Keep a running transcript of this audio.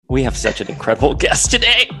We have such an incredible guest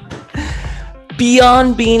today.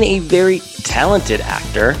 Beyond being a very talented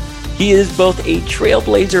actor, he is both a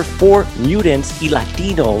trailblazer for mutants y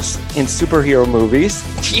Latinos in superhero movies.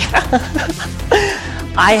 Yeah.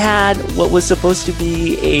 I had what was supposed to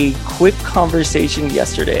be a quick conversation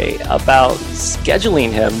yesterday about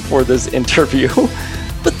scheduling him for this interview.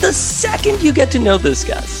 But the second you get to know this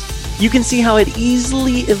guest, you can see how it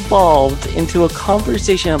easily evolved into a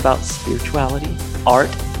conversation about spirituality,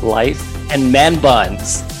 art, life, and man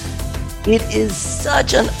buns. It is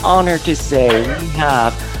such an honor to say we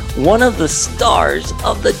have one of the stars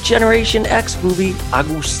of the Generation X movie,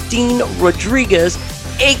 Agustin Rodriguez,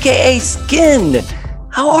 aka Skin.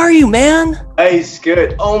 How are you, man? Hey, it's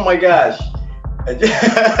good. Oh my gosh.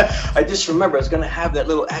 I just remember I was going to have that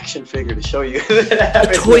little action figure to show you that I have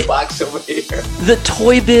in the box over here. The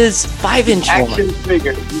Toy Biz 5-inch action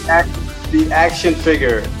figure. The action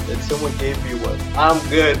figure that someone gave me was. I'm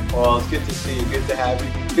good, Paul. It's good to see you. Good to have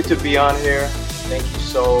you. Good to be on here. Thank you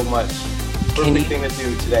so much. Perfect thing to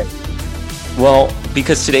do today. Well,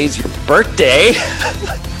 because today's your birthday.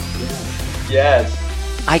 Yes.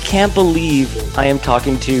 I can't believe I am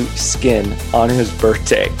talking to Skin on his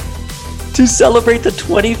birthday. To celebrate the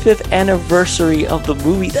 25th anniversary of the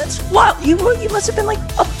movie. That's wild. You must have been like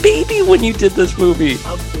a baby when you did this movie.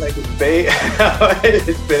 I was like a baby.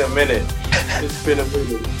 It's been a minute.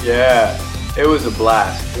 Yeah. It was a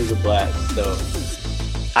blast. So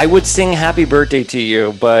I would sing happy birthday to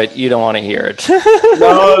you, but you don't want to hear it.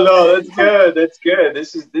 No, that's good. That's good.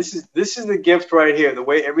 This is the gift right here. The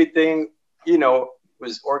way everything,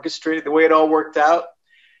 was orchestrated, the way it all worked out.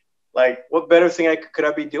 Like, what better thing could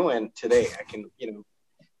I be doing today? I can,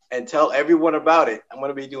 and tell everyone about it. I'm going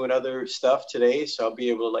to be doing other stuff today, so I'll be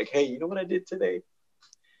able to hey, you know what I did today?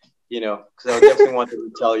 Because I would definitely want to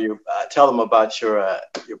tell them about your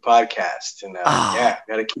podcast. And got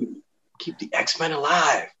to keep the X-Men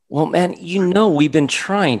alive. Well, man, we've been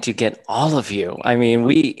trying to get all of you. I mean,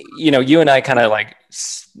 you and I kind of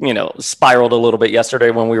spiraled a little bit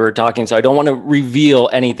yesterday when we were talking. So I don't want to reveal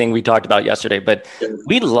anything we talked about yesterday, but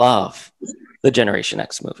we love the Generation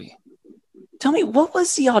X movie. Tell me, what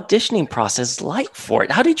was the auditioning process like for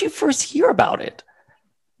it? How did you first hear about it?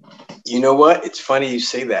 You know what? It's funny you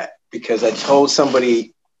say that because I told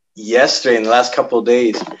somebody yesterday in the last couple of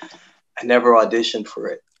days, I never auditioned for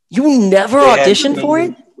it. You never auditioned for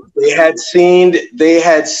it? They had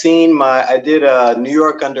seen I did a New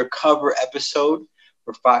York Undercover episode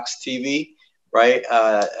for Fox TV, right?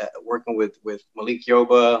 Working with Malik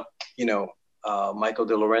Yoba, Michael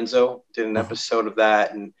DeLorenzo did an episode of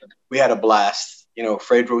that, and we had a blast.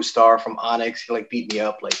 Fredro Starr from Onyx, he beat me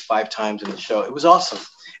up 5 times in the show. It was awesome.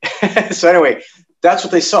 So anyway, that's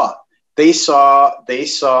what they saw. They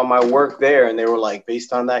saw my work there, and they were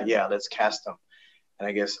based on that, yeah, let's cast them. And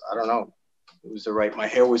I guess, I don't know, it was my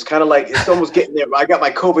hair was kind of it's almost getting there. I got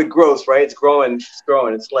my COVID growth, right? It's growing.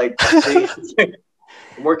 It's see,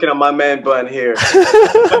 I'm working on my man bun here.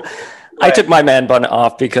 I took my man bun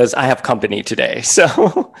off because I have company today.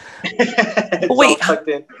 So wait,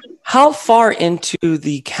 how far into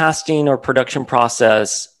the casting or production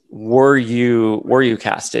process were you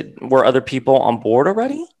casted? Were other people on board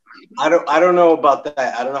already? I don't know about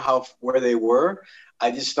that. I don't know where they were.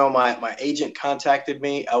 I just know my agent contacted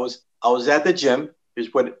me. I was at the gym. Here's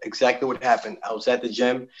exactly what happened. I was at the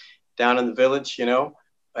gym down in the village, and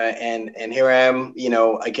here I am,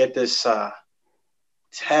 I get this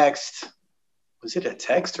text. Was it a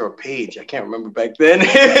text or a page? I can't remember back then.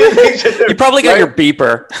 You probably got your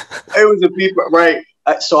beeper. It was a beeper, right?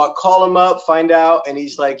 So I call him up, find out, and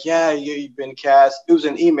he's like, yeah, you've been cast. It was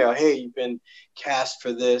an email. Hey, you've been cast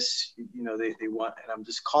for this. They want, and I'm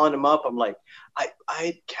just calling him up. I'm like,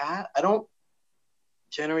 I don't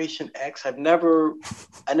Generation X. I never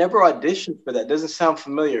auditioned for that. Doesn't sound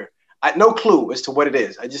familiar. I no clue as to what it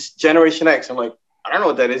is. I just Generation X. I'm like, I don't know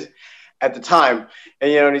what that is at the time.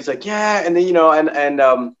 And and he's like, yeah, and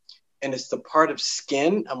then and it's the part of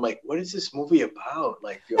Skin. I'm like, what is this movie about?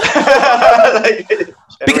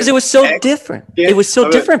 Because it was so different. It was so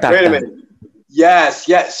different back then. Wait a minute. Yes.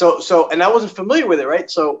 So, and I wasn't familiar with it, right?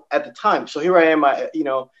 So at the time, so here I am.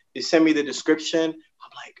 They send me the description.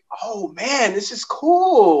 I'm like, oh man, this is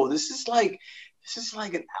cool. This is like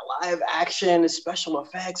an live action, special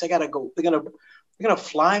effects. I gotta go. They're gonna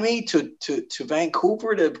fly me to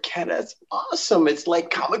Vancouver to Canada. That's awesome. It's like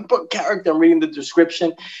comic book character. I'm reading the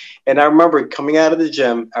description, and I remember coming out of the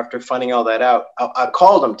gym after finding all that out. I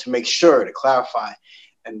called them to make sure to clarify,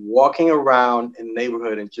 and walking around in the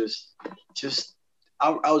neighborhood and just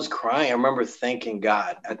I was crying. I remember thanking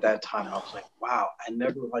God at that time. I was like, wow, I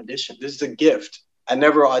never auditioned. This is a gift. I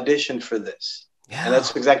never auditioned for this. And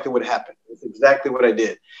that's exactly what happened. That's exactly what I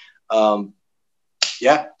did.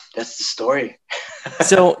 Yeah, that's the story.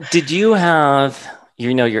 So did you have,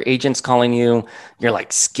 your agents calling you, you're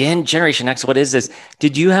like, Skin, Generation X, what is this?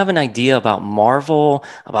 Did you have an idea about Marvel,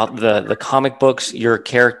 about the comic books your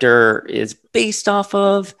character is based off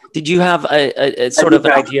of? Did you have a sort of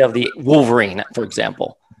an idea of the Wolverine, for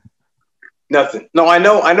example? Nothing. No, I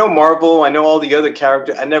know Marvel. I know all the other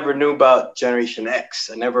characters. I never knew about Generation X.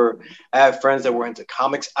 I had friends that were into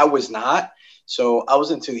comics. I was not. So I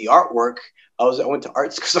was into the artwork. I went to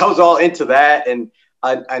arts because I was all into that. And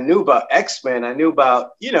I knew about X-Men. I knew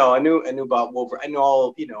about, I knew about Wolverine. I know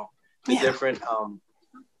all, the different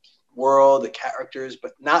world, the characters,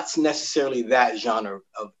 but not necessarily that genre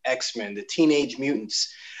of X-Men, the Teenage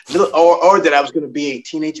Mutants, or that I was going to be a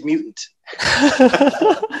teenage mutant.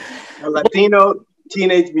 A Latino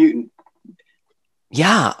teenage mutant.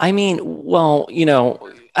 Yeah, I mean, well,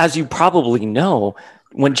 as you probably know,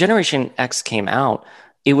 when Generation X came out,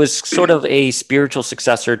 it was sort of a spiritual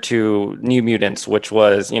successor to New Mutants, which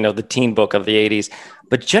was, the teen book of the 80s.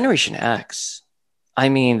 But Generation X, I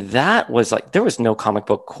mean, that was like, there was no comic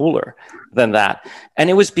book cooler than that. And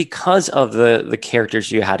it was because of the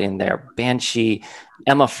characters you had in there, Banshee,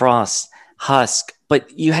 Emma Frost, Husk,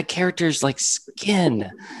 but you had characters like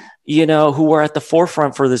Skin, who were at the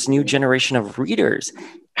forefront for this new generation of readers.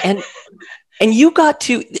 And you got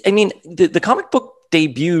to, I mean, the comic book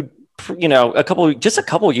debuted, a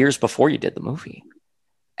couple years before you did the movie.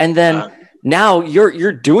 And then now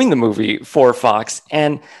you're doing the movie for Fox,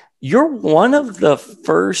 and you're one of the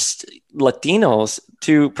first Latinos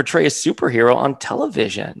to portray a superhero on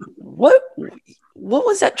television. What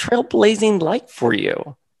was that trailblazing like for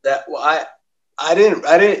you? I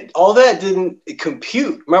didn't, all that didn't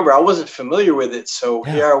compute. Remember, I wasn't familiar with it. So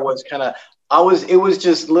here I was it was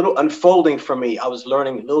just little unfolding for me. I was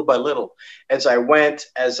learning little by little as I went,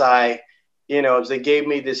 as they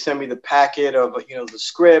sent me the packet of, the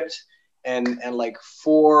script and like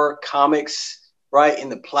 4 comics, right, in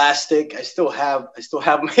the plastic. I still have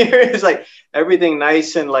them here. It's like everything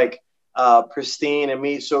nice and like pristine and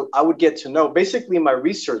me. So I would get to know basically my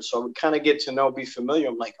research. So I would kind of get to know, be familiar.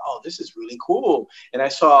 I'm like, oh, this is really cool. And I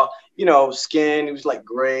saw, Skin. He was like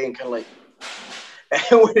gray and kind of like,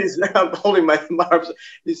 and when I'm holding my arms,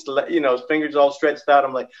 his fingers all stretched out.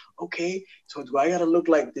 I'm like, okay, so do I gotta look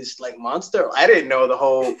like this like monster? I didn't know the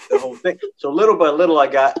whole thing. So little by little, I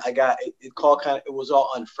got it was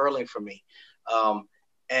all unfurling for me.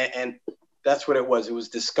 And that's what it was. It was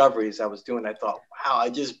discoveries I was doing. I thought, wow,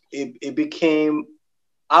 it became,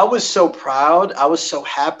 I was so proud. I was so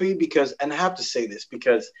happy because, and I have to say this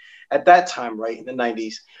because at that time, right, in the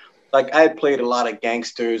 90s, like I had played a lot of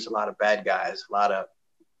gangsters, a lot of bad guys, a lot of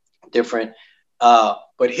different,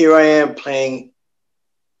 but here I am playing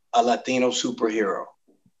a Latino superhero.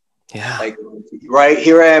 Yeah. Like, right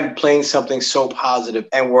here I am playing something so positive,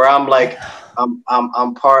 and where I'm like,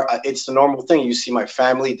 I'm part. It's the normal thing. You see my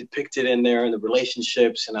family depicted in there, and the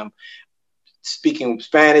relationships, and I'm speaking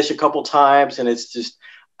Spanish a couple times, and it's just,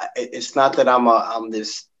 it's not that I'm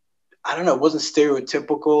this. I don't know. It wasn't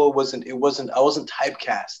stereotypical. I wasn't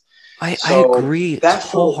typecast. I agree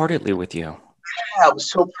wholeheartedly with you. Yeah, I was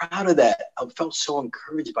so proud of that. I felt so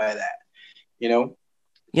encouraged by that.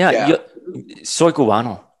 Yeah. Soy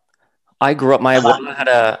cubano. I grew up. My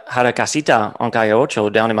abuela had a casita on Calle Ocho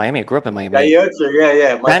down in Miami. I grew up in Miami. Calle Ocho,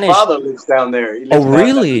 yeah. My father lives down there. Oh,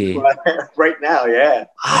 really? Right now, yeah.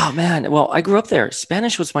 Oh man. Well, I grew up there.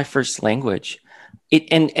 Spanish was my first language.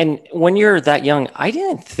 And when you're that young, I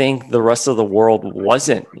didn't think the rest of the world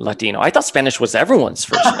wasn't Latino. I thought Spanish was everyone's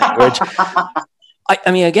first language.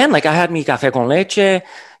 I mean, again, like I had mi café con leche, and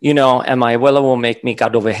my abuela will make mi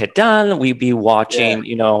caldo vegetal. We'd be watching,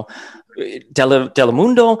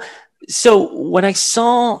 Telemundo. So when I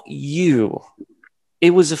saw you,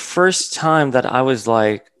 it was the first time that I was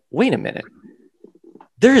like, wait a minute.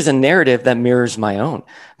 There is a narrative that mirrors my own,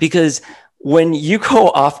 because when you go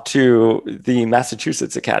off to the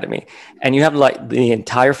Massachusetts Academy and you have like the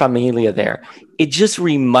entire familia there, it just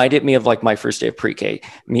reminded me of like my first day of pre-K.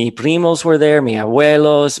 Mi primos were there, mi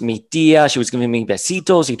abuelos, mi tía, she was giving me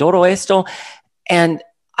besitos y todo esto. And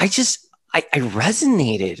I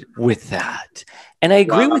resonated with that. And I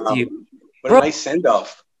agree with you. What a nice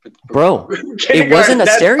send-off. Bro, it wasn't a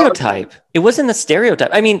stereotype. It wasn't a stereotype.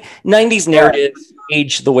 I mean, 90s narratives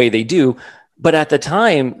age the way they do. But at the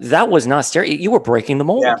time, that was not stereo. You were breaking the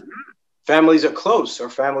mold. Yeah. Families are close. Our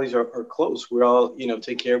families are close. We all,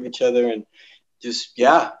 take care of each other and just,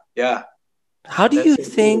 yeah. How do you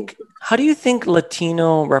think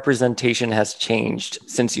Latino representation has changed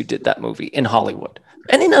since you did that movie in Hollywood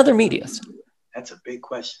and in other medias? That's a big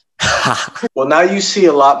question. Well, now you see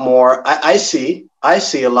a lot more. I see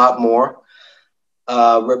a lot more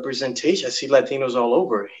representation. I see Latinos all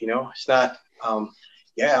over. You know, it's not.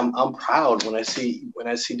 Yeah, I'm proud when I see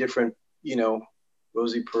different. You know,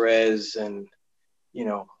 Rosie Perez and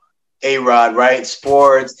A-Rod, right?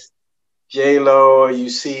 Sports, J-Lo. You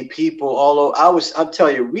see people all over. I'll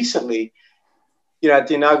tell you recently. At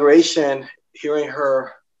the inauguration, hearing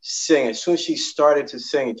her sing, as soon as she started to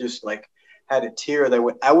sing, it just like had a tear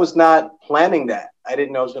that I was not planning that. I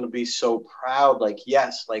didn't know I was going to be so proud. Like,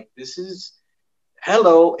 yes, like this is,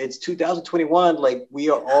 hello, it's 2021. Like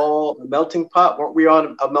we are all a melting pot. Weren't we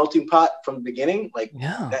on a melting pot from the beginning? Like,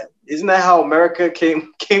 isn't that how America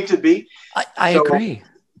came to be? I agree.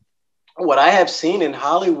 What I have seen in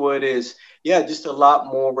Hollywood is, just a lot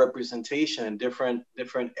more representation in different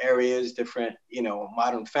areas, different,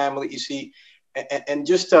 Modern Family. You see, and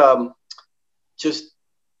just the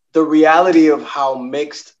reality of how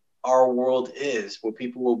mixed our world is, where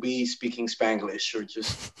people will be speaking Spanglish or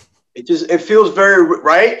it feels very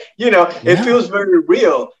right. It feels very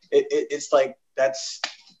real. It's like that's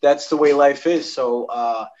the way life is. So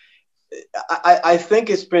I think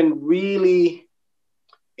it's been really,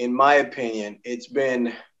 in my opinion, it's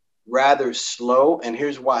been rather slow. And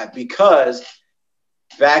here's why. Because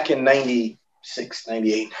back in 96,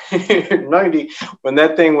 98, 90, when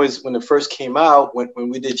it first came out, when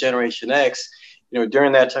we did Generation X,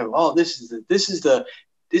 during that time, this is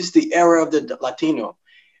the era of the Latino.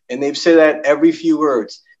 And they've said that every few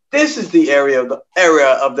words. This is the era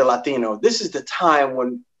of the Latino. This is the time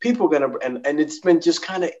when people are going to, and it's been just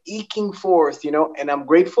kind of eking forth, and I'm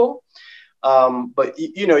grateful. But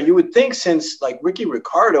you would think since like Ricky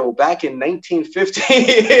Ricardo back in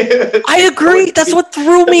 1950. I agree. That's what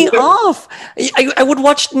threw me off. I would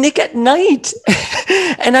watch Nick at Night,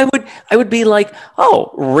 and I would be like,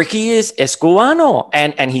 oh, Ricky is Cubano,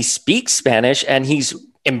 and he speaks Spanish, and he's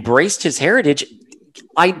embraced his heritage.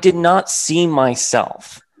 I did not see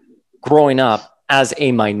myself growing up as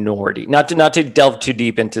a minority. Not to delve too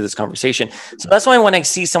deep into this conversation. So that's why when I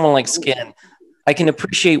see someone like Skin, I can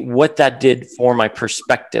appreciate what that did for my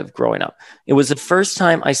perspective growing up. It was the first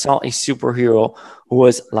time I saw a superhero who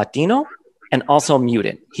was Latino and also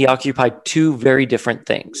mutant. He occupied two very different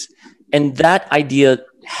things. And that idea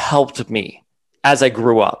helped me as I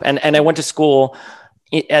grew up. And I went to school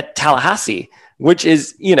at Tallahassee, which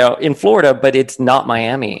is, in Florida, but it's not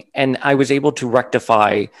Miami. And I was able to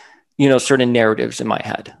rectify, certain narratives in my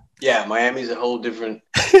head. Yeah, Miami's a whole different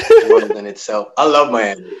world in itself. I love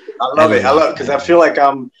Miami. I love it because I feel like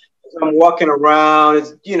I'm walking around.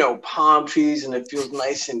 It's palm trees and it feels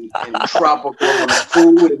nice and tropical and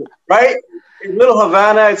food, right? In Little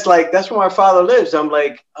Havana, it's like that's where my father lives. I'm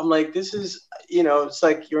like this is it's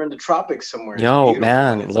like you're in the tropics somewhere. Yo,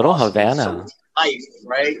 man, Little Havana. So much life,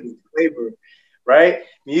 right? And flavor, right?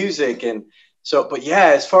 Music and. So, but yeah,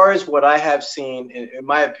 as far as what I have seen, in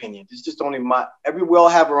my opinion, it's just only we all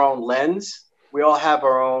have our own lens. We all have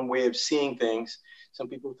our own way of seeing things. Some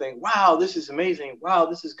people think, wow, this is amazing. Wow,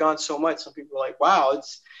 this has gone so much. Some people are like, wow,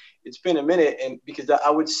 it's been a minute. And because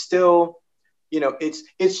I would still,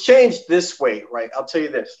 it's changed this way, right? I'll tell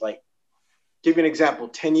you this, like, give you an example.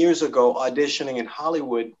 10 years ago, auditioning in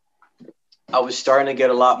Hollywood, I was starting to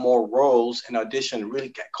get a lot more roles and audition, really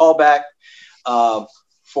get callback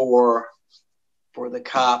for the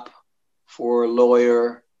cop, for a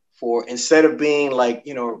lawyer, instead of being like,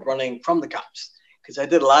 running from the cops. Because I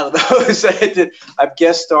did a lot of those. I've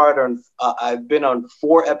guest starred on, I've been on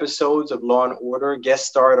 4 episodes of Law and Order, guest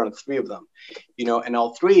starred on 3 of them. And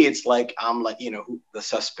all 3, it's like, I'm like, the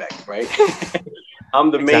suspect, right?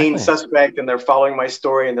 I'm the main suspect and they're following my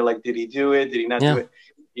story and they're like, did he do it? Did he not do it?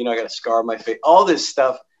 I got a scar on my face, all this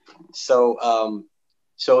stuff. So,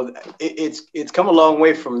 So it's come a long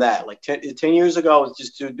way from that. Like 10 years ago, I was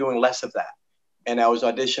just doing less of that. And I was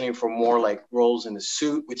auditioning for more like roles in the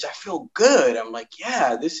suit, which I feel good. I'm like,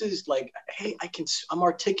 yeah, this is like, hey, I'm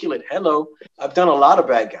articulate. Hello. I've done a lot of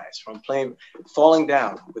bad guys from Falling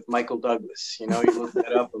Down with Michael Douglas. You look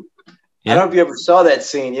that up. I don't know if you ever saw that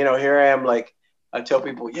scene. Here I am, like, I tell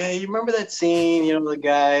people, yeah, you remember that scene, the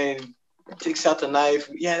guy takes out the knife.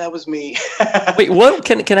 Yeah, that was me. Wait, what?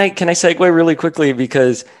 Can I segue really quickly,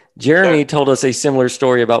 because Jeremy told us a similar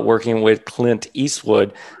story about working with Clint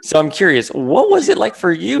Eastwood. So I'm curious, what was it like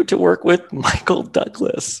for you to work with Michael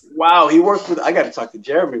Douglas? Wow, he worked with. I got to talk to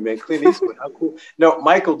Jeremy, man. Clint Eastwood, how cool. No,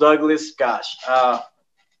 Michael Douglas. Gosh,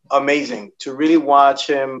 amazing to really watch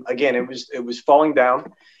him again. It was Falling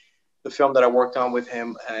Down, the film that I worked on with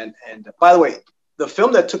him. And by the way, the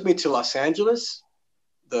film that took me to Los Angeles.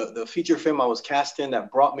 The feature film I was cast in that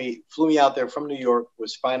flew me out there from New York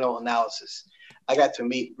was Final Analysis. I got to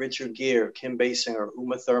meet Richard Gere, Kim Basinger,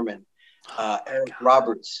 Uma Thurman, Eric God.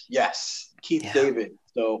 Roberts, yes, Keith David.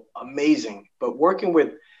 So amazing. But working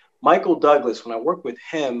with Michael Douglas, when I worked with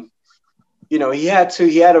him, he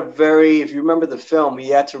had a very, if you remember the film, he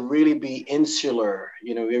had to really be insular.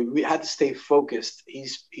 He had to stay focused.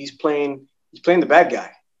 He's playing the bad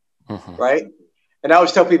guy, right? And I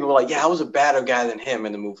always tell people like, yeah, I was a badder guy than him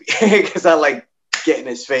in the movie because I like getting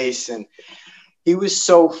his face, and he was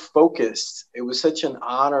so focused. It was such an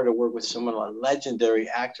honor to work with someone, a legendary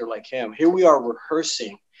actor like him. Here we are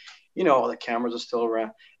rehearsing, the cameras are still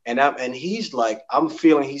around. And he's like, I'm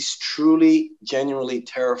feeling he's truly, genuinely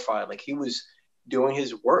terrified. Like he was doing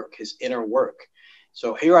his work, his inner work.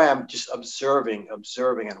 So here I am just observing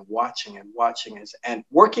and watching and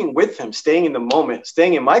working with him, staying in the moment,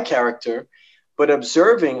 staying in my character, but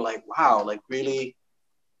observing like, wow, like really,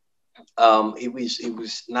 it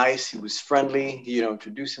was nice. He was friendly. He,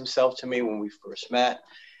 introduced himself to me when we first met.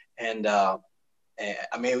 And I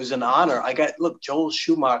mean, it was an honor. Joel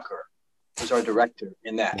Schumacher was our director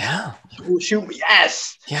in that. Yeah.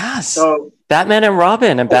 Yes. Yes. So Batman and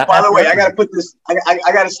Robin and Batman. By the way, I got to put this. I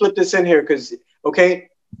got to slip this in here because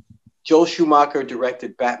Joel Schumacher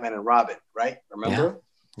directed Batman and Robin, right? Remember?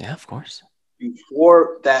 Yeah, of course.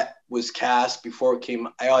 Before that was cast, before it came,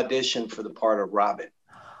 I auditioned for the part of Robin.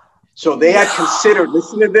 So they had considered.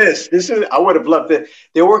 Listen to this. I would have loved it.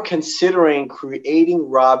 They were considering creating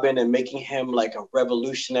Robin and making him like a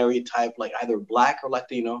revolutionary type, like either Black or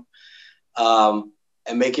Latino. And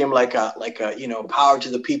make him like a power to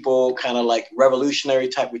the people, kind of like revolutionary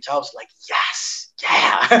type, which I was like, yes,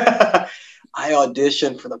 yeah. I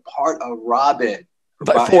auditioned for the part of Robin,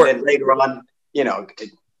 and then later on, it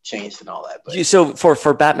changed and all that. But so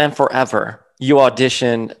for Batman Forever, you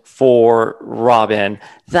auditioned for Robin.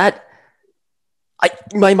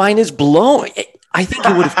 My mind is blown. I think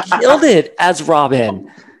you would have killed it as Robin.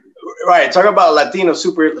 Right, talk about Latino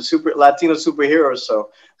superheroes. So.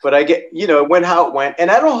 But I get, it went how it went. And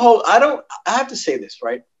I have to say this,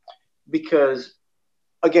 right? Because,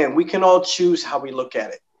 again, we can all choose how we look at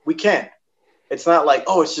it. We can. It's not like,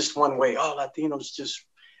 oh, it's just one way. Oh, Latinos just,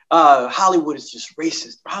 Hollywood is just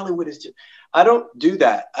racist. Hollywood is just, I don't do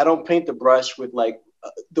that. I don't paint the brush with like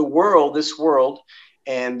this world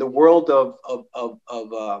and the world of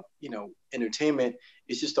entertainment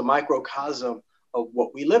is just a microcosm of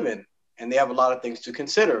what we live in. And they have a lot of things to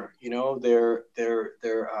consider, their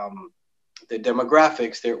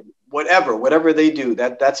demographics, their whatever they do,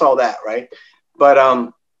 that's all that, right? But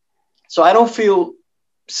so I don't feel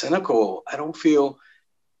cynical. I don't feel,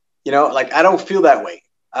 I don't feel that way.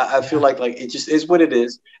 I feel like it just is what it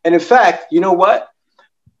is. And in fact, you know what?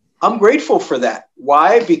 I'm grateful for that.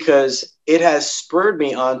 Why? Because it has spurred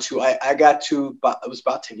me on to, it was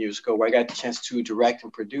about 10 years ago where I got the chance to direct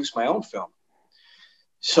and produce my own film.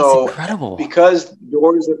 So that's incredible. Because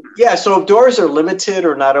so if doors are limited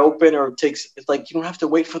or not open or it's like you don't have to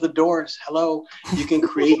wait for the doors. Hello, you can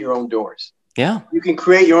create your own doors. Yeah. You can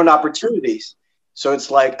create your own opportunities. So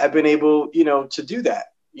it's like I've been able, to do that.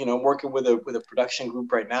 I'm working with a production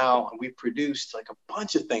group right now, and we've produced like a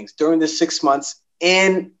bunch of things during the 6 months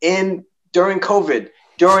during COVID,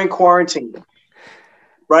 during quarantine.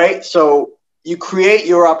 Right? So you create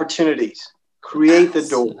your opportunities, create the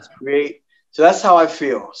doors, So that's how I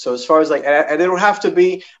feel. So as far as like, and they don't have to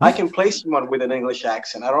be, I can play someone with an English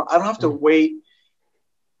accent. I don't have to wait,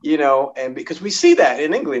 and because we see that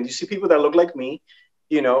in England, you see people that look like me,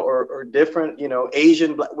 or different,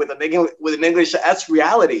 Asian with an English, that's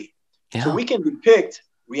reality. Yeah. So we can depict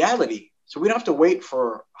reality. So we don't have to wait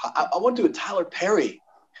for, I want to do a Tyler Perry.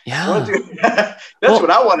 Yeah. That's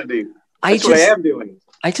what I want to do. That's what I am doing.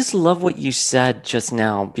 I just love what you said just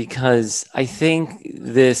now, because I think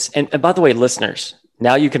this, and by the way, listeners,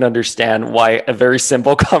 now you can understand why a very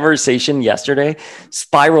simple conversation yesterday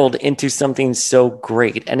spiraled into something so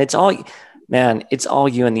great. And it's all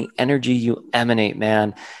you and the energy you emanate,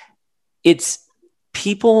 man.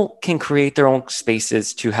 People can create their own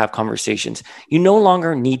spaces to have conversations. You no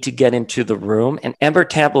longer need to get into the room. And Amber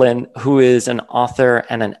Tamblyn, who is an author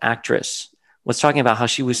and an actress, was talking about how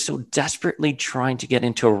she was so desperately trying to get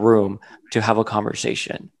into a room to have a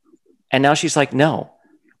conversation. And now she's like, no,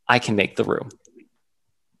 I can make the room.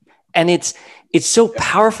 And it's so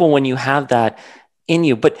powerful when you have that in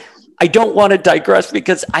you. But I don't want to digress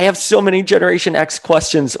because I have so many Generation X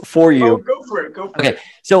questions for you. Oh, go for it. Okay.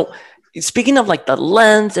 So speaking of like the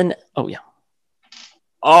lens and, oh yeah.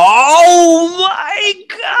 Oh my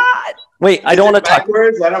God. Wait, I don't want to talk.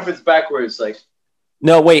 Backwards? I don't know if it's backwards. Like,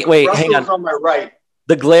 no, wait, hang on. On my right.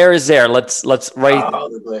 The glare is there. Let's write. Oh,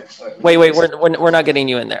 the glare. Sorry. Wait, we're not getting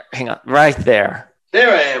you in there. Hang on, right there. There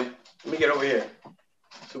I am. Let me get over here.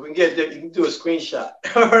 So we can you can do a screenshot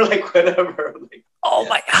or like whatever. Like, oh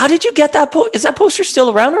my! How did you get that? Is that poster still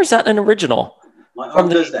around, or is that an original? My arm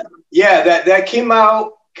does that. Yeah, that came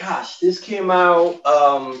out. Gosh, this came out.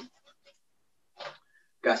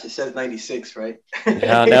 Gosh, it says 96, right?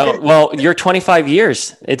 Yeah, no. Well, you're 25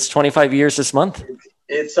 years. It's 25 years this month.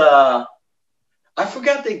 It's I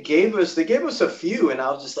forgot they gave us a few, and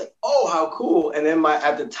I was just like, oh, how cool. And then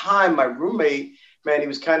at the time, my roommate, man, he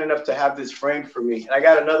was kind enough to have this framed for me. And I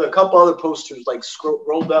got a couple other posters like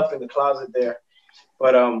rolled up in the closet there.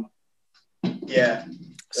 But yeah.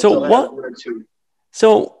 So what?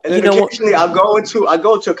 So and then occasionally I'll go into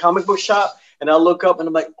a comic book shop and I'll look up and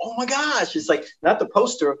I'm like, oh my gosh, it's like not the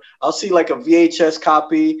poster. I'll see like a VHS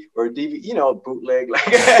copy or a DVD, a bootleg. Like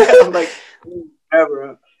I'm like,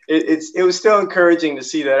 whatever. It was still encouraging to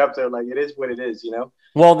see that up there. Like it is what it is,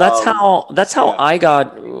 Well, that's how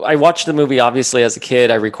I watched the movie, obviously, as a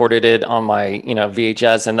kid. I recorded it on my,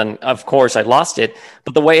 VHS, and then of course I lost it.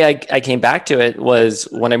 But the way I came back to it was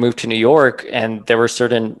when I moved to New York, and there were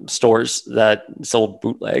certain stores that sold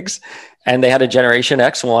bootlegs, and they had a Generation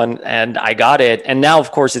X one, and I got it. And now,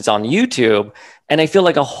 of course, it's on YouTube, and I feel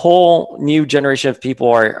like a whole new generation of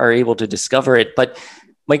people are able to discover it. But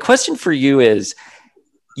my question for you is,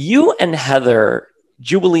 you and Heather,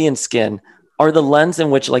 Jubilee and Skin, are the lens in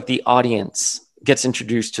which like the audience gets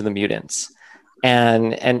introduced to the mutants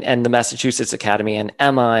and the Massachusetts Academy and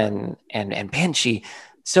Emma and Banshee.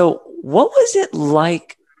 So what was it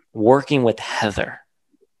like working with Heather?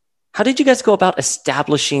 How did you guys go about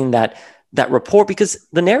establishing that rapport? Because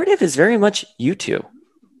the narrative is very much you two.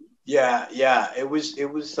 Yeah. It was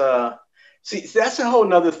see, that's a whole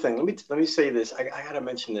nother thing. Let me say this. I gotta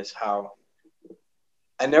mention this, how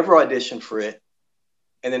I never auditioned for it.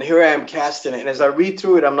 And then here I am casting it. And as I read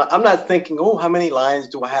through it, I'm not thinking, oh, how many lines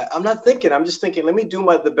do I have? I'm not thinking. I'm just thinking, let me do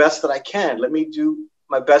the best that I can. Let me do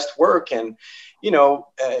my best work and,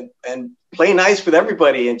 and play nice with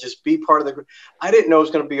everybody and just be part of the group. I didn't know it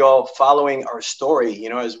was going to be all following our story,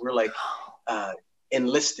 as we're like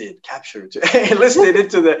enlisted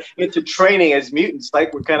into training as mutants.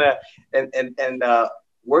 Like we're kind of,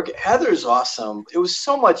 work. Heather's awesome. It was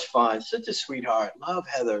so much fun. Such a sweetheart. Love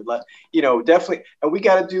Heather. Definitely. And we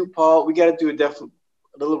got to do a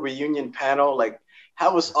little reunion panel. Like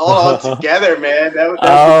have us all together, man. That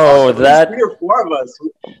awesome. That 3 or 4 of us.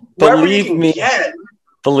 Believe me,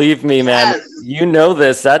 man. Yes. You know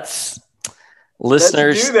this. That's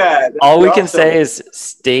listeners. Let's do that. All we can say is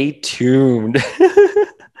stay tuned.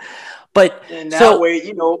 But and that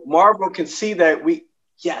way, Marvel can see that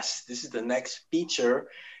yes, this is the next feature.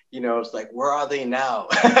 It's like, where are they now?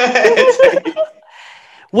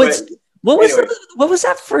 What was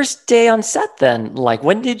that first day on set then? Like,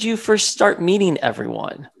 when did you first start meeting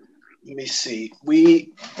everyone? Let me see.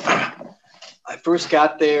 I first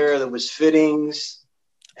got there was fittings.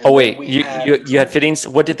 Oh wait, you had fittings.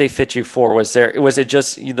 What did they fit you for? Was it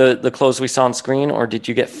just the clothes we saw on screen, or did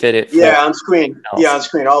you get fitted? On screen. Else? Yeah, on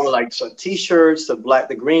screen. All the t-shirts,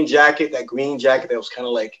 the green jacket, that was kind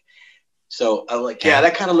of like. So I was like, yeah,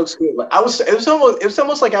 that kind of looks good. Like it was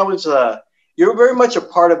almost like I was. You're very much a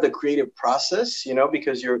part of the creative process,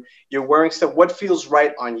 because you're wearing stuff. What feels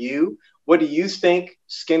right on you? What do you think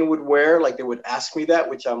Skin would wear? Like they would ask me that,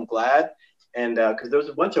 which I'm glad, and because there was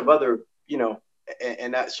a bunch of other,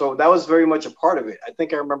 And so that was very much a part of it. I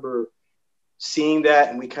think I remember seeing that,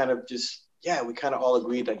 and we kind of all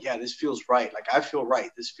agreed, like, yeah, this feels right. Like, I feel right.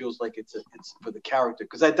 This feels like it's for the character,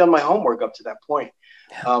 because I'd done my homework up to that point.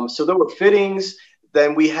 Yeah. So there were fittings.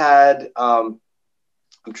 Then we had, I'm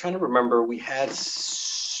trying to remember,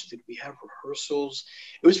 did we have rehearsals?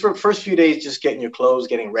 It was for the first few days, just getting your clothes,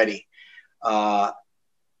 getting ready. And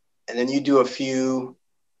then you do a few.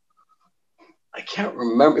 I can't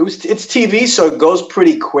remember. It's TV, so it goes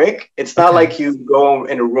pretty quick. It's not like you go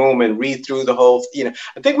in a room and read through the whole.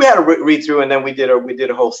 I think we had a read through, and then we did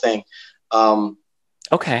a whole thing.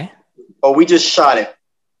 Okay. Oh, we just shot it.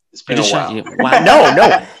 It's been a while. Wow.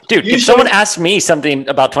 No, dude. If someone asked me something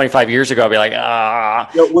about 25 years ago, I'd be like,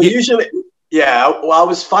 usually, yeah. Well, I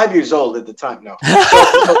was 5 years old at the time. No.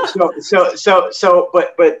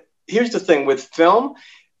 But here's the thing with film.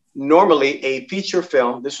 Normally, a feature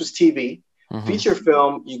film. This was TV. Mm-hmm. Feature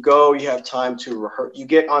film, you have time to rehearse. You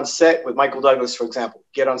get on set with Michael Douglas, for example.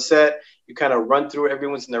 Get on set, you kind of run through.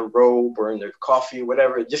 Everyone's in their robe or in their coffee,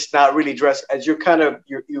 whatever, just not really dressed. As you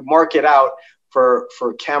mark it out for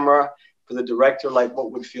camera, for the director, like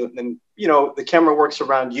what would feel. And then, the camera works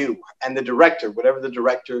around you and the director, whatever the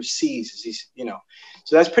director sees.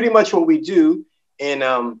 So that's pretty much what we do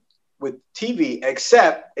with TV,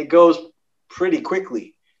 except it goes pretty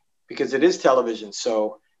quickly because it is television.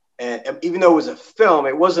 So. And even though it was a film,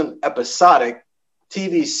 it wasn't episodic.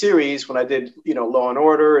 TV series, when I did, Law and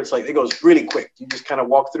Order, it's like it goes really quick. You just kind of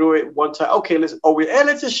walk through it one time. Okay,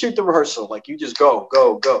 let's just shoot the rehearsal. Like you just go.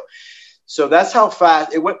 So that's how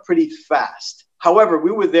fast it went. Pretty fast. However,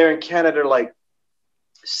 we were there in Canada like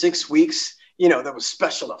 6 weeks. There was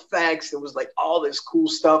special effects. There was like all this cool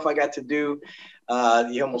stuff I got to do.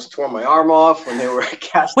 You almost tore my arm off when they were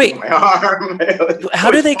casting my arm.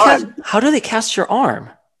 How do they cast your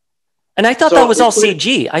arm? And I thought that was all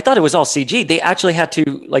CG. I thought it was all CG. They actually had to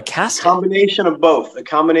like cast a combination of both.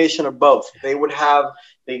 They would have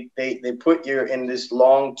they put you in this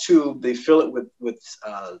long tube. They fill it with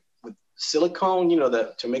silicone,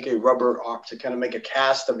 to make a rubber arm, to kind of make a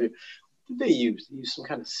cast of you. What did they use? They use some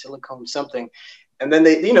kind of silicone something, and then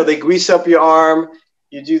they grease up your arm.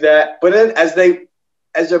 You do that, but then as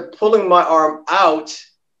they're pulling my arm out,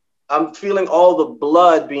 I'm feeling all the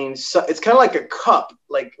blood being it's kind of like a cup,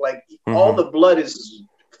 like all the blood is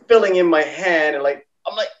filling in my hand, and like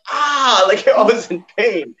I'm like like I was in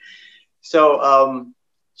pain. So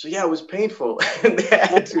yeah, it was painful. They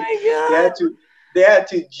had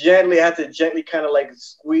to gently kind of like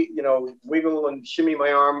squeeze, wiggle and shimmy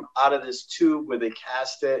my arm out of this tube where they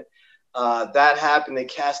cast it. That happened. They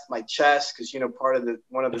cast my chest because part of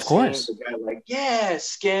one of the scenes, the guy like, yeah,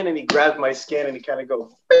 skin, and he grabs my skin and he kind of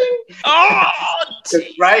goes,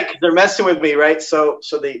 right? Because they're messing with me, right? So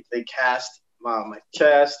they cast my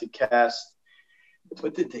chest. They cast.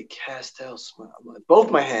 What did they cast else?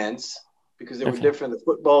 Both my hands, because they were different. The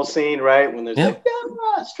football scene, right? When there's like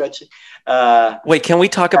stretching. Wait, can we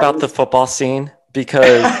talk about the football scene?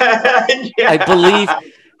 Because I believe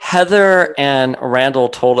Heather and Randall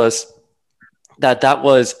told us that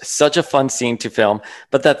was such a fun scene to film,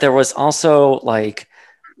 but that there was also like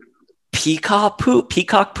peacock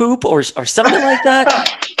poop or something like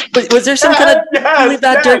that. But was there some kind of really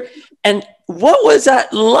bad dirt? And what was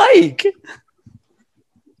that like?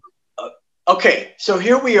 Okay, so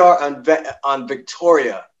here we are on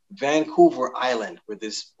Victoria, Vancouver Island, with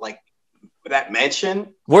this like that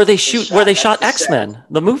mansion where they shot X-Men,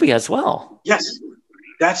 the movie as well. Yes.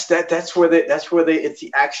 That's where it's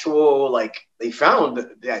the actual, like, they found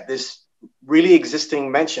that this really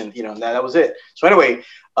existing mansion, that was it. So anyway,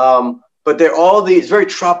 but they're all these very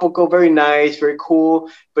tropical, very nice, very cool.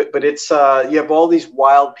 But it's you have all these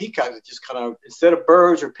wild peacocks that just kind of, instead of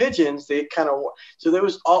birds or pigeons, they kind of, so there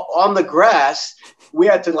was all on the grass. We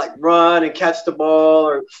had to like run and catch the ball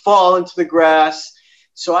or fall into the grass.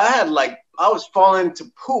 So I was falling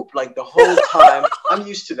into poop like the whole time. I'm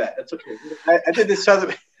used to that. That's okay. I did this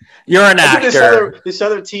other. You're an actor. This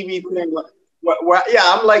other TV thing. Where,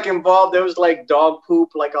 I'm like involved. There was like dog poop,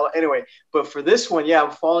 like all. Anyway, but for this one,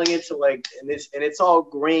 I'm falling into like, and it's all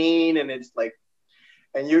green, and it's like,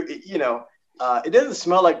 and it doesn't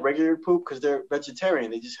smell like regular poop because they're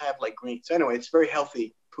vegetarian. They just have like green. So anyway, it's very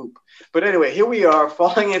healthy poop. But anyway, here we are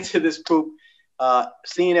falling into this poop.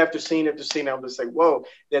 Scene after scene after scene, I'm just like, whoa!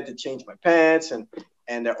 They had to change my pants,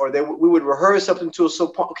 we would rehearse up until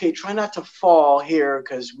okay, try not to fall here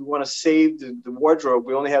because we want to save the wardrobe.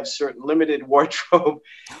 We only have certain limited wardrobe,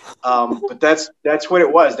 but that's what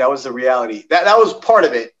it was. That was the reality. That was part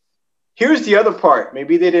of it. Here's the other part.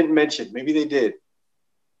 Maybe they didn't mention. Maybe they did.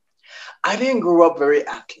 I didn't grow up very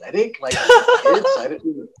athletic like kids.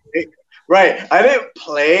 Right. I didn't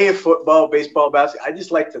play football, baseball, basketball. I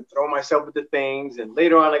just like to throw myself into things. And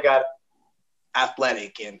later on, I got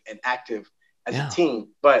athletic and active as a teen.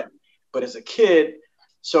 But as a kid,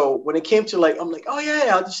 so when it came to like, I'm like, oh,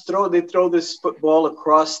 yeah, I'll just throw this football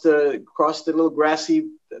across the little grassy,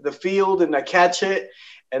 the field, and I catch it.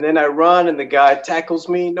 And then I run and the guy tackles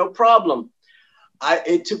me. No problem.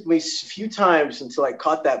 It took me a few times until I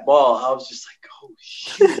caught that ball. I was just like, oh,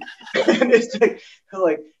 shoot. And it's like,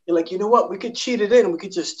 you're like, you know what? We could cheat it in. We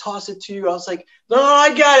could just toss it to you. I was like, no,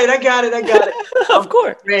 I got it. Of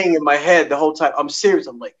course. Praying in my head the whole time. I'm serious.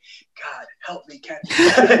 I'm like, God, help me catch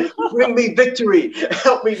it. Bring me victory.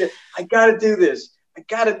 Help me. I got to do this. I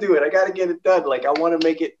got to do it. I got to get it done. Like, I want to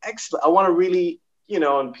make it excellent. I want to really,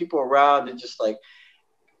 and people around and just like,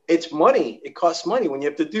 it's money. It costs money when you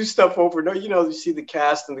have to do stuff over. No, you see the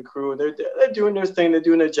cast and the crew. They're doing their thing. They're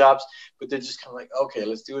doing their jobs, but they're just kind of like, okay,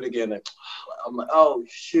 let's do it again. I'm like, oh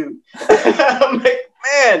shoot. I'm like,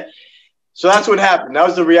 man. So that's what happened. That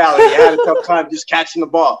was the reality. I had a tough time just catching the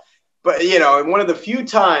ball. But and one of the few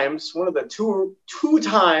times, one of the two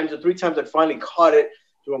times or three times I finally caught it,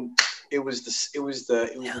 it was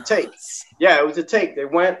the take. Yeah, it was the take. They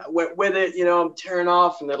went with it. I'm tearing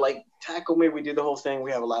off, and they're like, tackle me. We do the whole thing.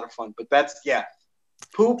 We have a lot of fun. But that's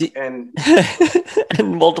poop and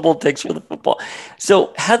and multiple takes for the football.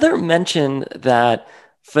 So Heather mentioned that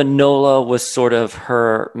Finola was sort of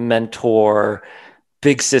her mentor,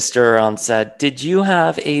 big sister on set. Did you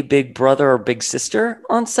have a big brother or big sister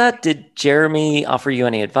on set? Did Jeremy offer you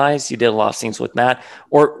any advice? You did a lot of scenes with Matt,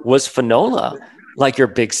 or was Finola like your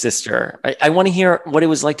big sister? I want to hear what it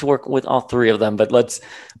was like to work with all three of them, but let's,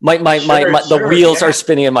 the wheels are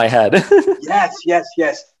spinning in my head. Yes.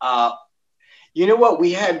 You know what?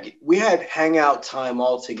 We had hangout time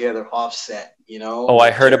all together offset, you know. Oh, I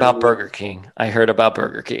heard about Burger King. I'm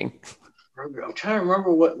trying to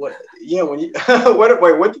remember what when you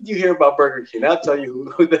what did you hear about Burger King? I'll tell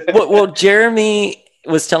you who that. Well, Jeremy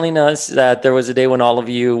was telling us that there was a day when all of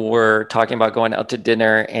you were talking about going out to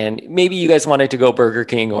dinner, and maybe you guys wanted to go Burger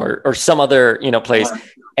King or some other, place.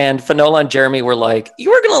 And Finola and Jeremy were like,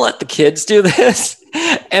 "You were going to let the kids do this,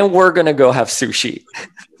 and we're going to go have sushi."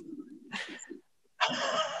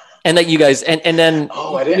 And that you guys, and then,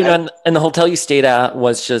 and the hotel you stayed at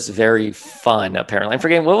was just very fun, apparently. I'm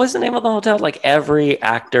forgetting, what was the name of the hotel? Like every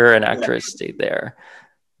actor and actress stayed there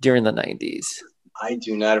during the 90s. I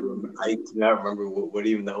do not remember what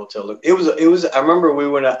even the hotel looked. It was, I remember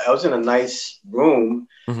I was in a nice room.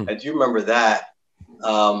 Mm-hmm. I do remember that.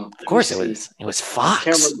 Of course it was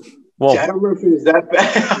Fox. I don't remember if it was that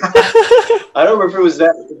bad. I don't remember if it was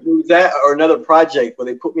that or another project where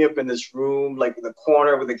they put me up in this room, like in the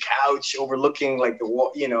corner with a couch overlooking like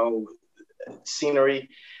the scenery.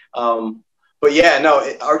 But yeah, no,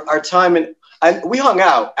 our time we hung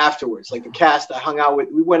out afterwards. Like the cast,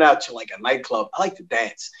 we went out to like a nightclub. I like to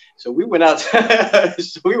dance, so we went out.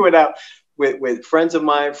 With friends of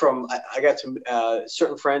mine I got some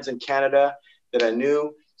certain friends in Canada that I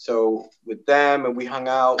knew. So with them, and we hung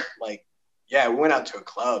out, we went out to a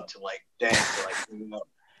club to like dance,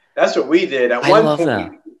 that's what we did. At one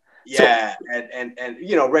point, yeah, and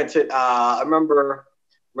rented. I remember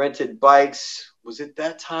rented bikes. Was it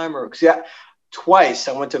that time or twice?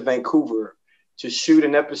 I went to Vancouver to shoot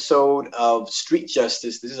an episode of Street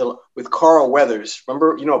Justice. This is with Carl Weathers.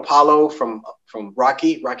 Remember, Apollo from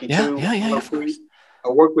Rocky 2. Yeah. I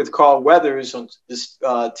worked with Carl Weathers on this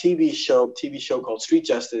TV show called Street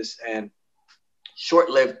Justice, and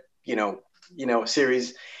short-lived,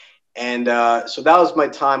 series. And so that was my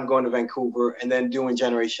time going to Vancouver and then doing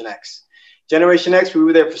Generation X. Generation X, we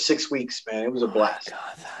were there for 6 weeks, man. It was a blast.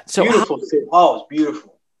 So beautiful. It was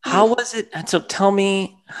beautiful. How was it? And so tell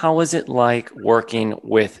me, how was it like working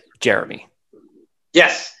with Jeremy?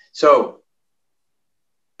 Yes. So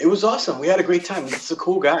it was awesome. We had a great time. He's a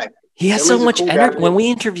cool guy. He has so much energy. When we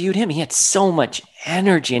interviewed him, he had so much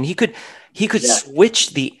energy, and he could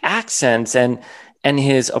switch the accents and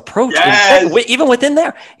his approach. Yes. Even within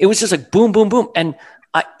there, it was just like boom, boom, boom. And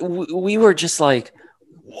we were just like,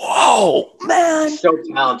 whoa, man.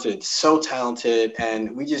 So talented.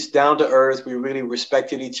 And we just down to earth. We really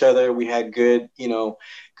respected each other. We had good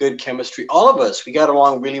chemistry. All of us, we got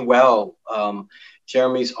along really well.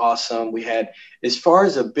 Jeremy's awesome. We had, as far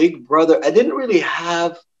as a big brother,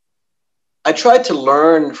 I tried to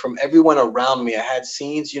learn from everyone around me. I had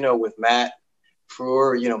scenes, with Matt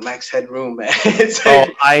Frewer, Max Headroom, man.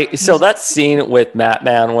 So that scene with Matt,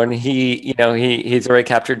 man, when he's already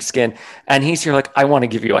captured skin, and he's here like, I want to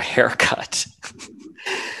give you a haircut.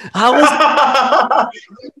 How was I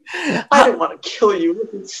didn't want to kill you.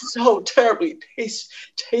 It's so terribly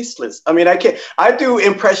tasteless. I mean, I do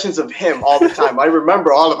impressions of him all the time. I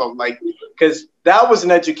remember all of them, because that was an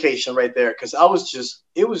education right there. Because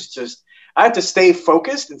I had to stay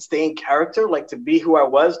focused and stay in character, to be who I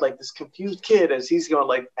was, this confused kid, as he's going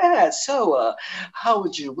what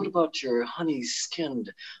about your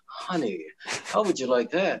honey-skinned honey? How would you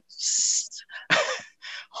like that?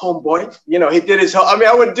 Homeboy, he did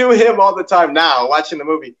I would do him all the time now, watching the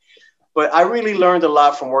movie. But I really learned a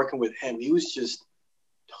lot from working with him. He was just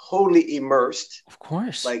totally immersed. Of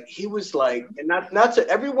course. He was and not to,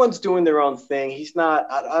 everyone's doing their own thing. He's not,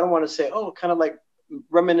 I don't want to say, kind of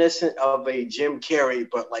reminiscent of a Jim Carrey,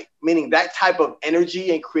 but meaning that type of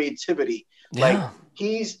energy and creativity. Yeah.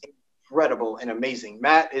 He's incredible and amazing.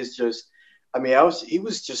 Matt is just, he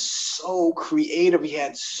was just so creative. He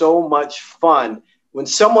had so much fun. When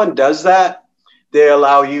someone does that, they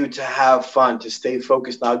allow you to have fun, to stay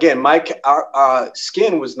focused. Now, again, our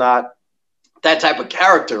Skin was not that type of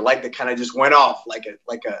character, that kind of just went off like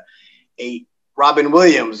a Robin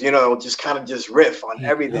Williams, just kind of just riff on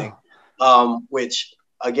everything. Which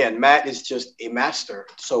again, Matt is just a master.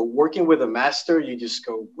 So working with a master, you just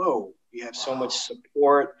go, whoa, you have so much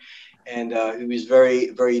support. And he was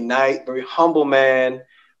very, very nice, very humble man,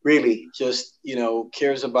 really just,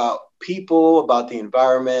 cares about people, about the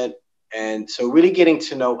environment. And so really getting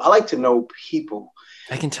to know, I like to know people.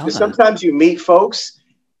 I can tell that. Sometimes you meet folks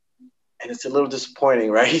and it's a little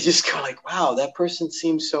disappointing, right? You just go like, wow, that person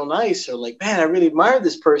seems so nice, or like, man, I really admire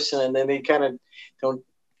this person, and then they kind of don't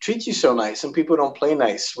treat you so nice. Some people don't play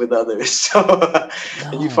nice with others, so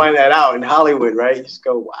and you find that out in Hollywood, right? You just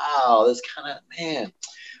go, wow, that's kind of, man.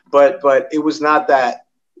 But it was not that.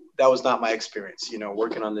 That was not my experience,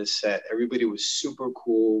 working on this set. Everybody was super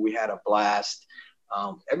cool. We had a blast.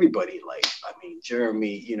 Everybody, like, I mean,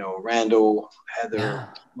 Jeremy, Randall,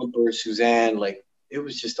 Heather, Cooper, Suzanne, like, it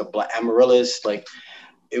was just a blast. Amaryllis, like,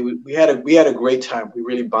 we had a great time. We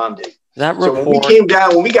really bonded. So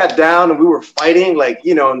when we got down and we were fighting, like,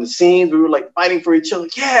 in the scenes, we were like fighting for each other.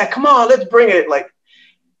 Yeah, come on, let's bring it. Like,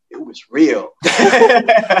 it was real.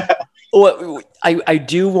 Well, I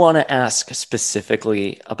do want to ask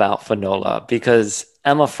specifically about Finola, because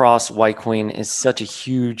Emma Frost, White Queen, is such a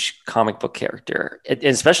huge comic book character,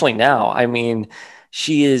 especially now. I mean,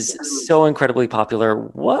 she is so incredibly popular.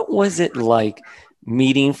 What was it like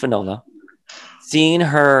meeting Finola, seeing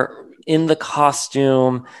her in the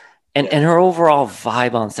costume, and her overall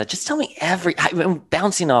vibe on set? Just tell me I'm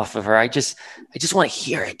bouncing off of her. I just want to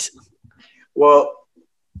hear it. Well,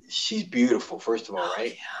 she's beautiful, first of all,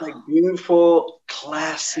 right? Yeah. Like, beautiful,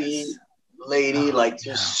 classy lady, like,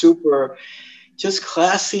 just super, just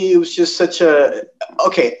classy. It was just such a,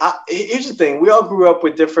 okay, here's the thing. We all grew up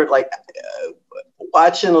with different, like,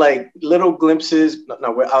 watching, like, little glimpses.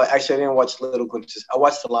 No, actually, I didn't watch little glimpses. I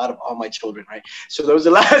watched a lot of All My Children, right? So there was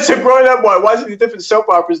a lot of growing up, watching these different soap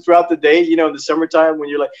operas throughout the day, in the summertime, when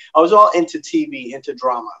you're like, I was all into TV, into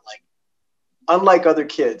drama, like, unlike other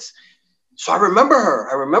kids. So I remember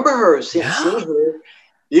her, seeing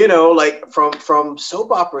her, like, from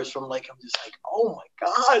soap operas, from, like, I'm just like, oh my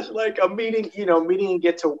gosh, like, I'm meeting and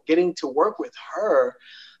getting to work with her.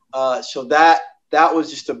 So that was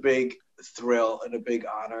just a big thrill and a big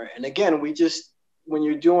honor. And again, when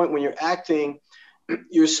you're acting,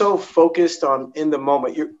 you're so focused on in the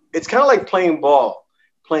moment. It's kind of like playing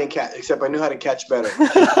playing catch, except I knew how to catch better.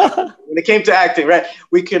 When it came to acting, right?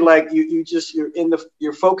 We could, like,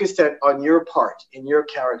 you're focused on your part, in your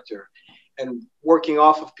character, and working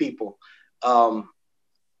off of people.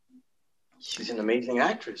 She's an amazing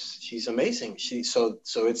actress. She's amazing. So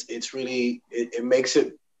it's really, it makes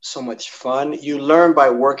it so much fun. You learn by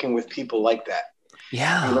working with people like that.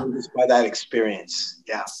 Yeah. You learn just by that experience.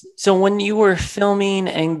 Yeah. So when you were filming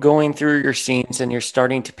and going through your scenes and you're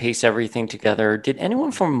starting to pace everything together, did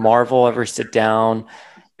anyone from Marvel ever sit down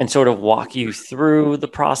and sort of walk you through the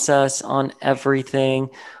process on everything?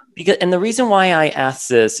 And the reason why I ask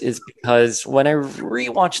this is because when I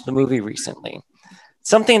rewatched the movie recently,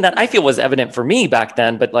 something that I feel was evident for me back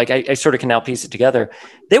then, but, like, I sort of can now piece it together.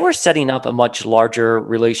 They were setting up a much larger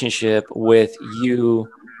relationship with you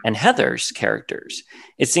and Heather's characters.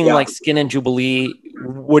 It seemed like Skin and Jubilee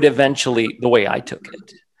would eventually, the way I took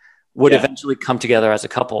it, eventually come together as a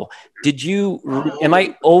couple. Am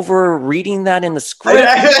I over reading that in the script?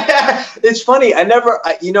 It's funny. I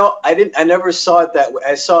never saw it that way.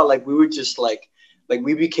 I saw it like we were just like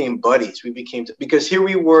we became buddies. Because here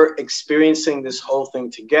we were experiencing this whole thing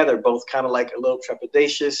together, both kind of like a little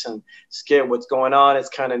trepidatious and scared what's going on. It's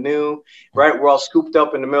kind of new, right? We're all scooped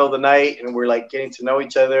up in the middle of the night and we're, like, getting to know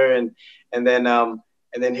each other. And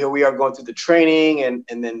then here we are going through the training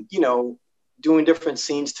and then, doing different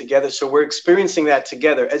scenes together. So we're experiencing that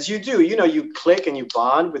together, as you do. You click and you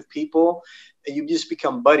bond with people and you just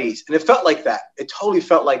become buddies. And it felt like that. It totally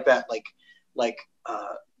felt like that. Like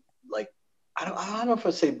I don't know if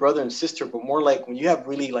I'd say brother and sister, but more like when you have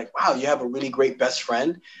really, like, wow, you have a really great best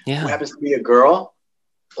friend who happens to be a girl.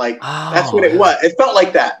 Like, that's what it was. It felt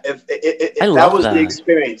like that. That was the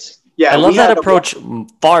experience. Yeah, I love that approach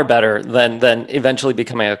far better than eventually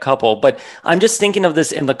becoming a couple. But I'm just thinking of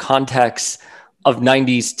this in the context of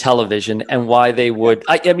 90s television and why they would.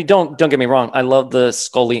 I mean, don't get me wrong. I love the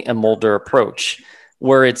Scully and Mulder approach,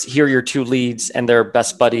 where it's here are your two leads and they're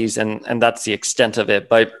best buddies, and that's the extent of it.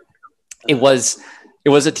 But it was a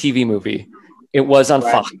TV movie. It was on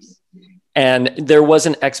Fox, and there was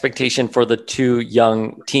an expectation for the two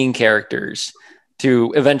young teen characters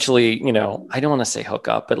to eventually, I don't want to say hook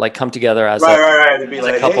up, but, like, come together as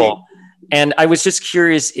a couple. Hey. And I was just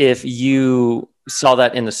curious if you saw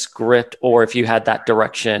that in the script or if you had that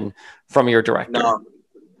direction from your director.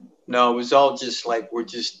 No, it was all just like,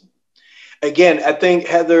 again, I think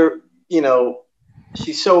Heather,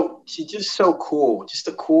 she's just so cool, just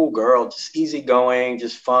a cool girl, just easygoing,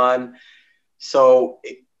 just fun. So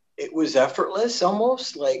it was effortless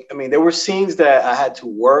almost. Like, I mean, there were scenes that I had to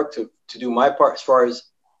work to do my part as far as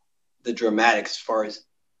the dramatics, as far as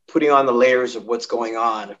putting on the layers of what's going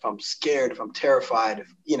on. If I'm scared, if I'm terrified,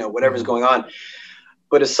 if, whatever's going on.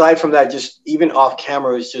 but aside from that, just even off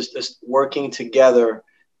camera, it's just us working together.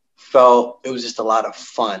 It was just a lot of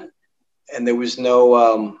fun, and there was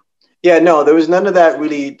no, there was none of that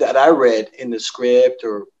really that I read in the script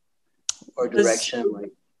or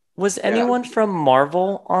direction. Was anyone from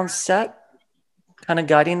Marvel on set, kind of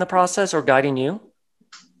guiding the process or guiding you?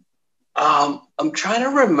 I'm trying to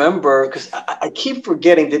remember because I keep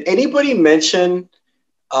forgetting. Did anybody mention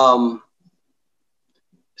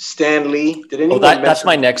Stan Lee? Did anyone? That's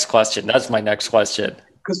my next question.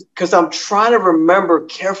 Because I'm trying to remember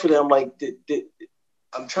carefully. I'm like,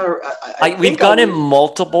 I'm trying to. We've gotten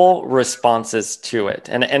multiple responses to it,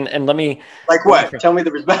 and let me. Like what? Tell me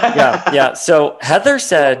the response. Yeah. So Heather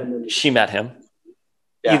said she met him.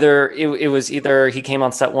 Yeah. Either it was either he came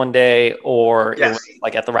on set one day or it was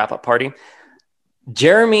like at the wrap-up party.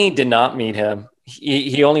 Jeremy did not meet him.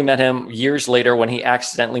 He only met him years later when he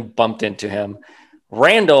accidentally bumped into him.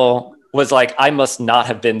 Randall was like, I must not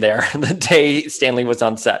have been there the day Stan Lee was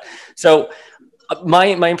on set. So my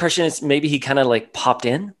impression is maybe he kind of like popped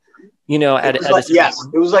in,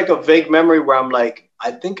 it was like a vague memory where I'm like,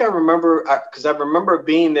 I think I remember because I remember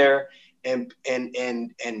being there and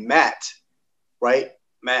Matt, right?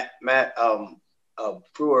 Matt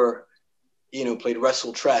Frewer, played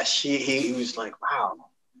Russell Trash. He was like, wow,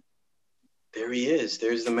 there he is.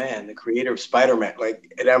 There's the man, the creator of Spider-Man.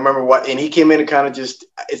 Like, and I remember and he came in and kind of just,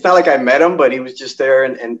 it's not like I met him, but he was just there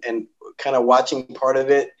and kind of watching part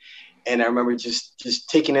of it. And I remember just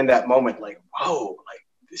taking in that moment, like, whoa, like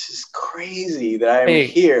this is crazy that I am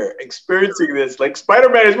here experiencing this. Like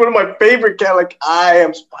Spider-Man is one of my favorite characters. Like I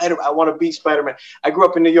am I want to be Spider-Man. I grew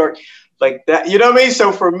up in New York. Like that, you know what I mean?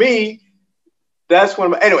 So for me, that's one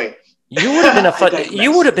of my, anyway. You would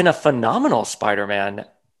have been a phenomenal Spider-Man.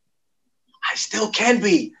 I still can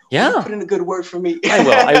be. Yeah. Put in a good word for me. I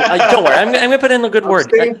will. I don't worry. I'm gonna put in a good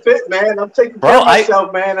word. Staying fit, man. I'm taking care of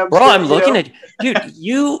myself, man. I'm looking at dude.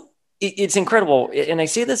 It's incredible, and I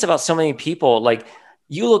say this about so many people. Like,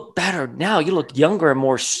 you look better now. You look younger and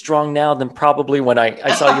more strong now than probably when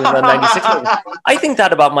I saw you in the 96. I think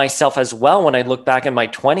that about myself as well. When I look back in my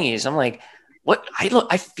 20s, I'm like,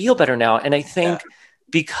 I feel better now. And I think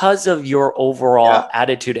because of your overall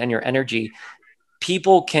attitude and your energy,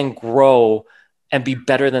 people can grow and be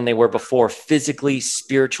better than they were before, physically,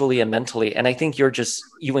 spiritually, and mentally. And I think you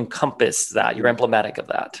encompass that. You're emblematic of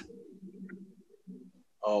that.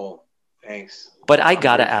 Oh, thanks. But I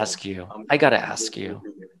gotta ask you. Okay,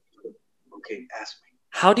 ask me.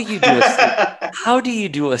 How do you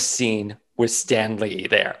do a scene with Stan Lee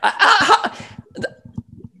there?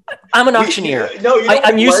 I'm an auctioneer.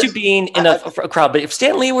 I'm used to being in a crowd, but if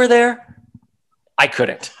Stan Lee were there, I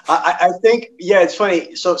couldn't. I think, it's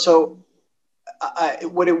funny. So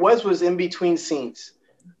what it was in between scenes.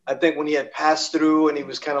 I think when he had passed through and he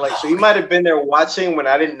was kind of like, so he might have been there watching when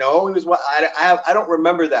I didn't know he was. I don't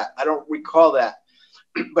remember that. I don't recall that.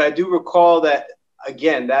 But I do recall that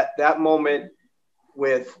again, that moment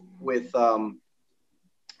with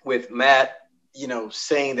Matt,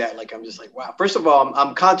 saying that, like, I'm just like, wow. First of all,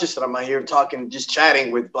 I'm conscious that I'm out here talking, just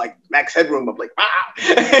chatting with like Max Headroom. I'm like, wow,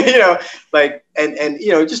 like, and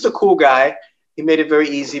just a cool guy. He made it very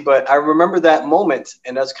easy, but I remember that moment,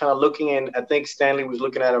 and I was kind of looking in. I think Stan Lee was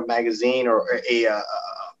looking at a magazine or a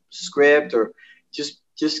script, or just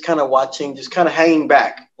kind of watching, just kind of hanging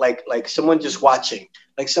back, like someone just watching,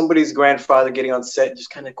 like somebody's grandfather getting on set, just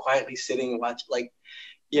kind of quietly sitting and watch, like,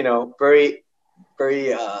 very,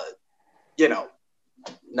 very,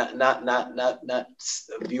 not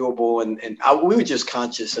viewable, and we were just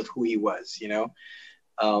conscious of who he was,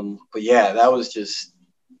 but yeah, that was just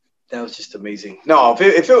amazing. No,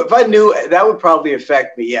 if I knew, that would probably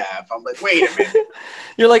affect me. Yeah, if I'm like, wait a minute.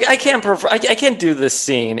 You're like, I can't do this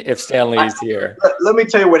scene if Stan Lee's here. Let me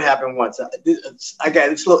tell you what happened once. I got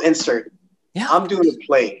this little insert. Yeah. I'm doing a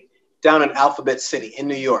play down in Alphabet City in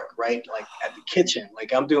New York, right? Like at the kitchen.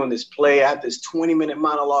 Like I'm doing this play. I have this 20-minute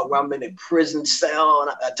monologue where I'm in a prison cell. And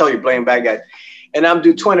I tell you, playing bad guys. And I'm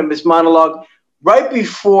doing 20-minute monologue. Right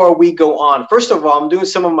before we go on, first of all, I'm doing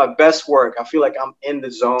some of my best work. I feel like I'm in the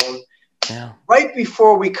zone. Yeah. Right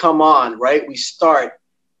before we come on, right, we start.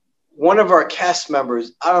 One of our cast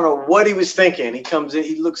members, I don't know what he was thinking. He comes in,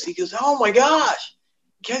 he goes, "Oh my gosh,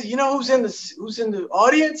 you know who's in the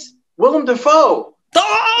audience? Willem Dafoe."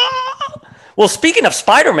 Oh! Well, speaking of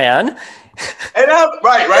Spider-Man, and I'm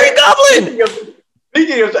right, Green Goblin.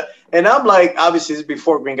 Speaking of, and I'm like, obviously this is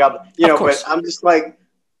before Green Goblin, but I'm just like,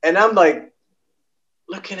 and I'm like,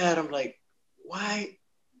 looking at him like, why?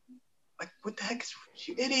 Like, what the heck is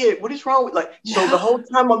you idiot? What is wrong with like? So the whole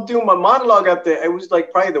time I'm doing my monologue out there, it was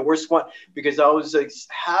like probably the worst one because I was like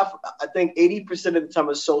I think 80% of the time I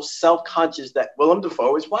was so self-conscious that Willem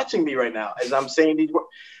Dafoe is watching me right now as I'm saying these words.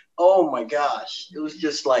 Oh my gosh, it was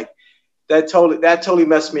just like that totally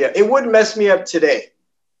messed me up. It wouldn't mess me up today.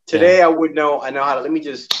 Today I would know. I know how to. Let me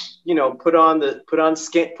just put on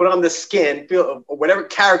the skin, feel or whatever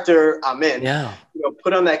character I'm in. Yeah.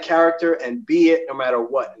 Put on that character and be it no matter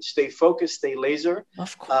what, and stay focused, stay laser.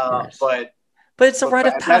 Of course. But it's a rite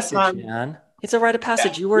of passage, man. It's a rite of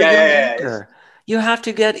passage. You were a young actor. You have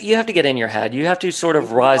to get in your head. You have to sort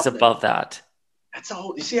of rise above that. That's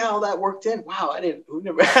all. You see how that worked in? Wow, I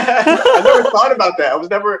never thought about that. I was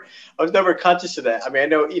never conscious of that. I mean, I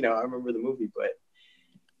know, I remember the movie, but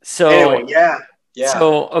so anyway, yeah.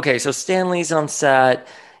 So Stanley's on set.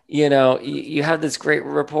 You have this great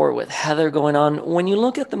rapport with Heather going on. When you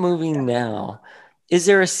look at the movie now, is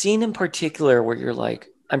there a scene in particular where you're like,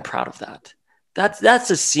 I'm proud of that? That's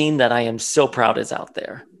a scene that I am so proud is out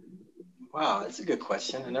there. Wow, that's a good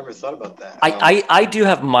question. I never thought about that. I do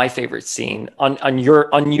have my favorite scene on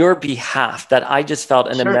your behalf that I just felt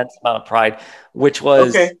an immense amount of pride, which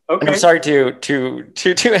was. Okay. And I'm sorry to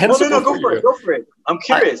answer. No, go for it. I'm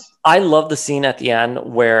curious. I love the scene at the end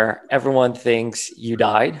where everyone thinks you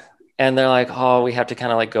died, and they're like, "Oh, we have to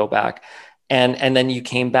kind of like go back," and then you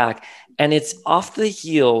came back, and it's off the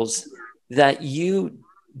heels that you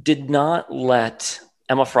did not let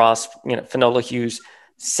Emma Frost, Finola Hughes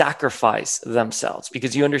sacrifice themselves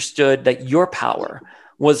because you understood that your power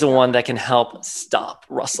was the one that can help stop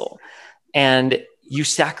Russell, and you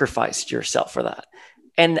sacrificed yourself for that.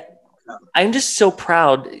 And I'm just so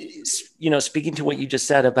proud, speaking to what you just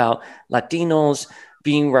said about Latinos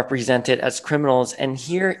being represented as criminals, and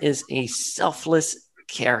here is a selfless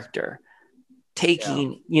character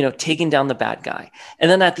taking down the bad guy.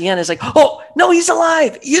 And then at the end, it's like, oh, no, he's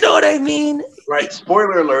alive. You know what I mean? Right.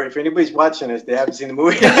 Spoiler alert. If anybody's watching this, they haven't seen the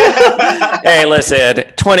movie. Hey, listen,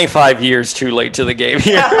 25 years too late to the game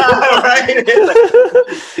here.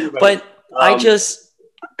 But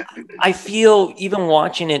I feel, even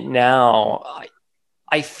watching it now,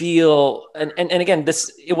 I feel, and again,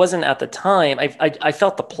 it wasn't at the time. I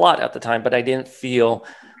felt the plot at the time, but I didn't feel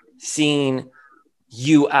seeing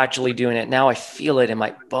you actually doing it. Now I feel it in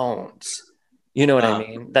my bones. You know what I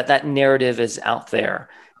mean? That narrative is out there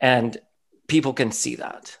and people can see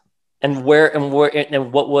that. And what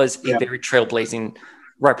was a very trailblazing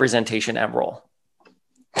representation and role.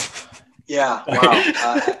 Yeah. Wow.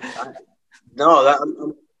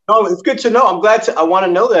 No, it's good to know. I want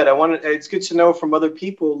to know that. It's good to know from other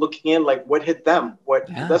people looking in, like what hit them.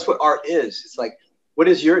 That's what art is. It's like, what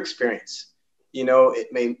is your experience? It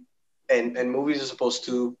may, and movies are supposed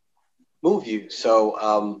to move you.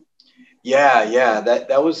 So,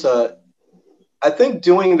 that was I think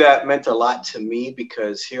doing that meant a lot to me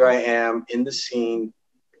because here I am in the scene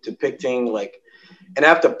depicting and I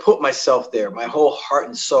have to put myself there, my whole heart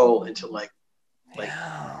and soul into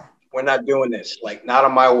we're not doing this, not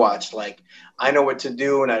on my watch. I know what to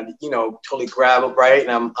do, and I, totally grab it right,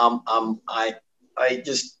 and I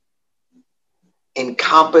just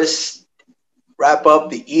wrap up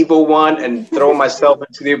the evil one, and throw myself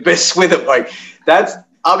into the abyss with it. That's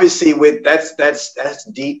obviously that's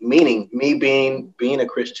deep meaning. Me being a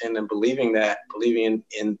Christian and believing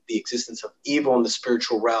in the existence of evil in the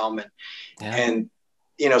spiritual realm, and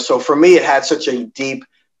so for me it had such a deep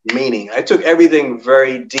meaning. I took everything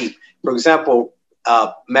very deep. For example,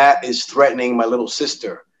 Matt is threatening my little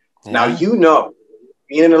sister. Yeah. Now,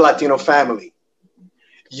 being in a Latino family,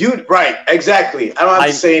 right, exactly. I don't have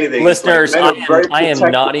to say anything. Listeners, I am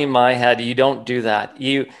nodding my head. You don't do that.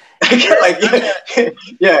 You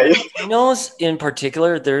Latinos in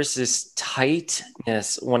particular, there's this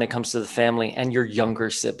tightness when it comes to the family and your younger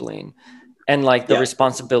sibling, and the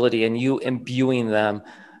responsibility, and you imbuing them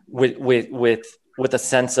with a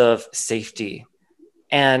sense of safety.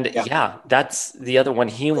 And that's the other one.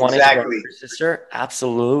 He wanted to go with his sister.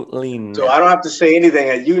 Absolutely not. So I don't have to say anything.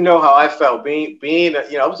 And you know how I felt being,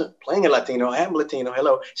 I wasn't playing a Latino. I am Latino.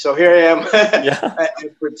 Hello. So here I am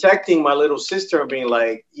and protecting my little sister and being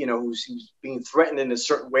who's being threatened in a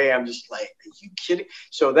certain way. I'm just like, are you kidding?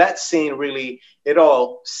 So that scene really, it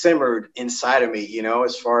all simmered inside of me,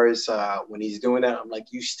 as far as when he's doing that, I'm like,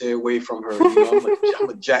 you stay away from her. I'm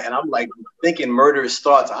a jack, and I'm thinking murderous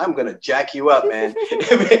thoughts. I'm going to jack you up, man.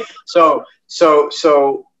 So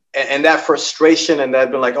and that frustration and that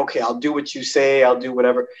been like, okay, I'll do what you say, I'll do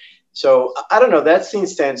whatever. So I don't know, that scene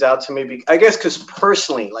stands out to me, I guess, because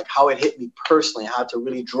personally, how it hit me personally, I had to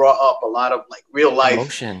really draw up a lot of real life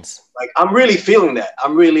emotions. I'm really feeling that.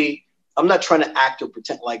 I'm really I'm not trying to act or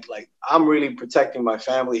pretend like I'm really protecting my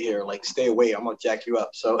family here. Like, stay away, I'm gonna jack you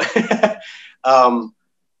up. So,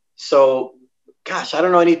 so, gosh, I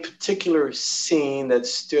don't know any particular scene that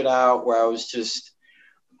stood out where I was just.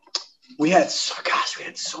 We had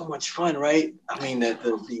so much fun, right? I mean,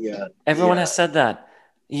 everyone has said that,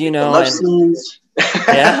 the love scenes.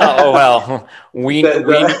 Yeah. Oh well, we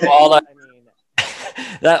all. I mean,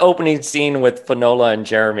 that opening scene with Finola and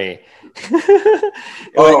Jeremy.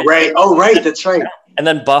 Oh right, that's right. And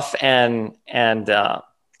then Buff and oh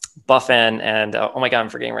my god, I'm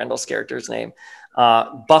forgetting Randall's character's name.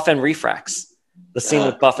 Buff and Refrax. The scene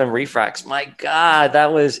with Buff and Refrax. My god,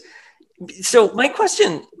 that was. So my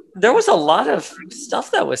question: there was a lot of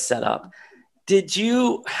stuff that was set up. Did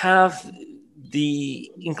you have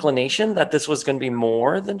the inclination that this was going to be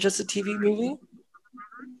more than just a TV movie?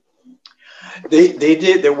 They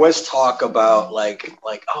did. There was talk about like,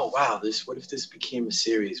 oh wow, what if this became a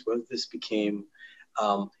series? What if this became?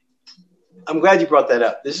 I'm glad you brought that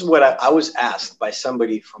up. This is what I was asked by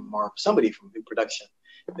somebody from Marvel, somebody from New Production.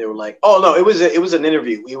 They were like, oh no, it was an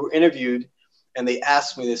interview. We were interviewed, and they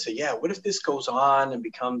asked me. They said, yeah, what if this goes on and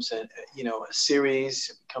becomes a series?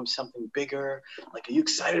 It becomes something bigger. Like, are you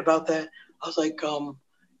excited about that? I was like,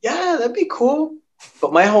 yeah, that'd be cool.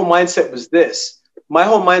 But my whole mindset was this.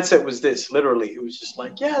 Literally, it was just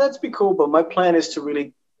like, yeah, that'd be cool. But my plan is to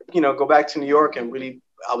really, go back to New York and really,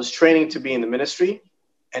 I was training to be in the ministry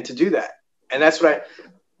and to do that. And that's what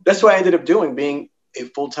I ended up doing, being a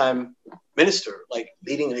full-time minister, like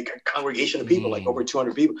leading like a congregation of people, like over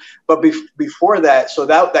 200 people. But before that, so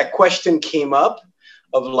that question came up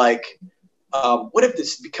of like, what if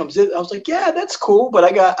this becomes it? I was like, yeah, that's cool, but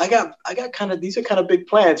I got kind of, these are kind of big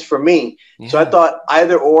plans for me. Yeah. So I thought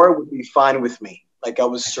either or would be fine with me. Like I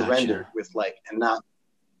was surrendered with like, and not,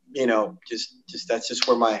 just that's just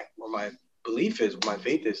where my belief is, where my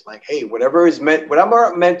faith is. Like, hey, whatever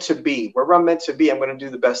I'm meant to be, wherever I'm meant to be, I'm going to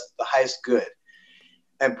do the highest good.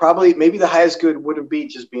 And probably maybe the highest good wouldn't be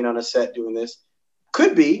just being on a set doing this.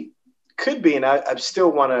 Could be, and I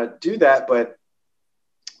still want to do that, but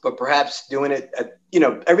perhaps doing it at,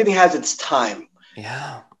 everything has its time.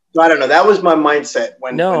 Yeah. So I don't know. That was my mindset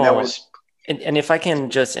when that was. And if I can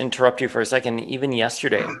just interrupt you for a second, even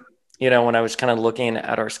yesterday, when I was kind of looking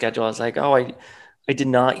at our schedule, I was like, oh, I did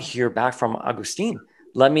not hear back from Agustin.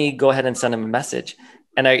 Let me go ahead and send him a message.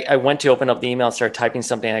 And I went to open up the email, started typing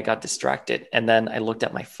something. I got distracted. And then I looked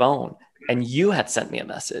at my phone and you had sent me a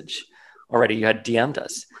message already. You had DM'd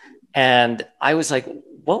us. And I was like,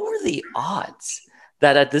 what were the odds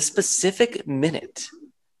that at this specific minute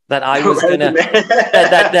that I was gonna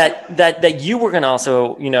that you were gonna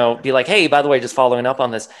also be like, hey, by the way, just following up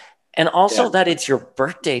on this, and also that it's your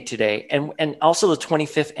birthday today, and also the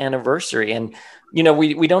 25th anniversary, and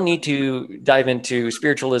we don't need to dive into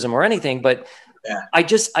spiritualism or anything, but I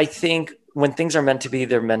think when things are meant to be,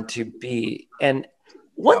 they're meant to be. And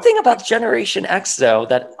one thing about Generation X though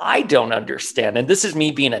that I don't understand, and this is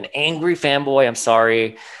me being an angry fanboy, I'm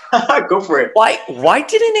sorry. Go for it. Why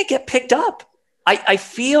didn't it get picked up? I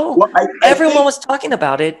feel everyone was talking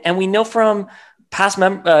about it, and we know from past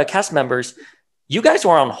cast members, you guys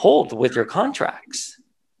were on hold with your contracts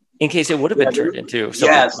in case it would have been turned into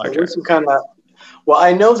something. Yes, there was some kind of. Well,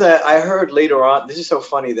 I know that I heard later on. This is so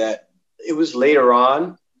funny that it was later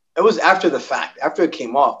on. It was after the fact, after it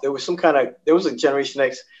came off. There was a Generation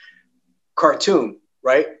X cartoon,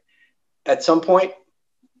 right? At some point,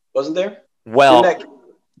 wasn't there? Well,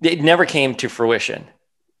 it never came to fruition.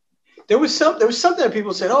 There was something that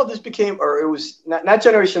people said, oh, this became, or it was not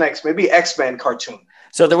Generation X, maybe X-Men cartoon.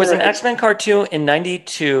 So there was an X-Men cartoon in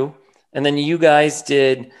 92, and then you guys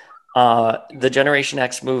did the Generation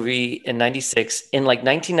X movie in 96. In like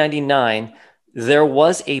 1999, there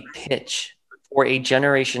was a pitch for a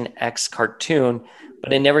Generation X cartoon,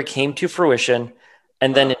 but it never came to fruition.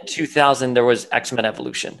 And then in 2000, there was X-Men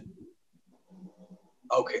Evolution.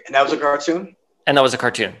 Okay, and that was a cartoon? And that was a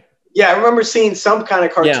cartoon. Yeah, I remember seeing some kind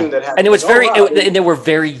of cartoon that had. And it was and they were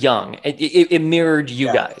very young. It mirrored you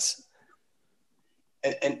guys.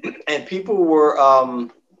 And people were, I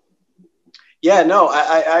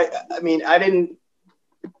mean,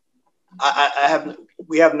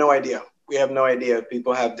 we have no idea. We have no idea.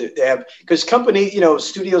 People because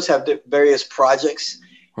studios have various projects.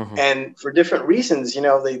 Mm-hmm. And for different reasons, they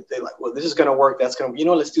like, well, this is going to work. That's going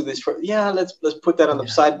to, let's do this let's put that on the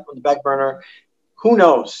side, on the back burner. Who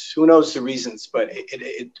knows the reasons, but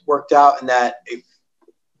it worked out in that it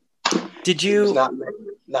was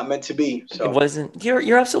not meant to be. So it wasn't,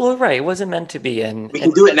 you're absolutely right. It wasn't meant to be. And we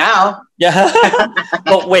can do it now. Yeah.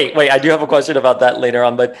 Well, wait, I do have a question about that later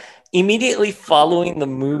on, but immediately following the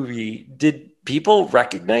movie, did people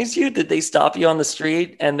recognize you? Did they stop you on the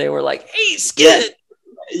street and they were like, "Hey, Skin"?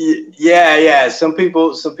 Yeah. Some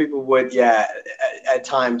people would, yeah. At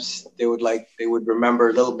times they would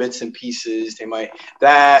remember little bits and pieces. They might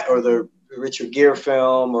that or the Richard Gere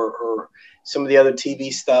film or some of the other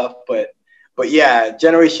TV stuff. But yeah,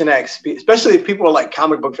 Generation X, especially if people are like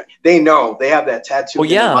comic book fans, they know they have that tattoo. Well,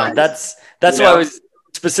 yeah, that's what I was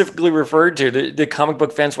specifically referred to. The comic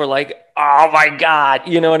book fans were like, "Oh my God,"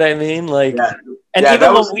 you know what I mean? Like, and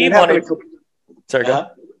even when we wanted, sorry,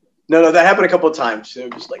 go. No, that happened a couple of times.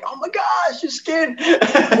 It was like, "Oh my gosh, your Skin."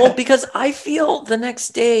 Well, because I feel the next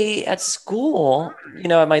day at school,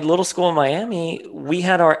 at my little school in Miami, we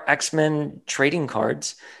had our X-Men trading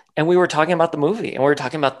cards. And we were talking about the movie, and we were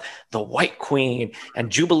talking about the White Queen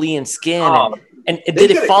and Jubilee and Skin, and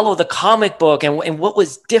did it follow the comic book, and what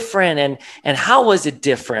was different, and how was it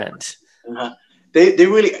different? They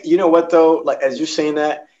really, you know what though, like as you're saying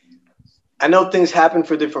that, I know things happen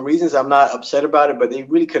for different reasons. I'm not upset about it, but they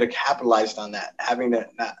really could have capitalized on that, having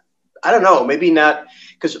that. I don't know, maybe not,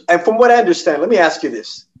 and from what I understand, let me ask you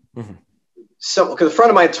this. Mm-hmm. So, because a friend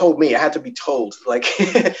of mine told me, I had to be told, like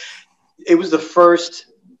it was the first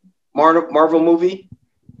Marvel movie.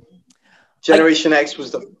 Generation X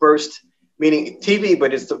was the first, meaning TV,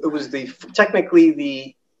 but it was technically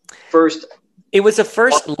the first. It was the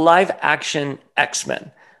first live action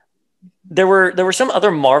X-Men. There were some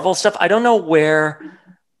other Marvel stuff. I don't know where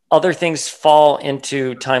other things fall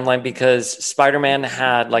into timeline, because Spider-Man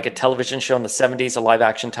had like a television show in the 70s, a live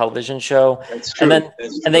action television show. That's true.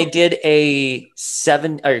 And they did a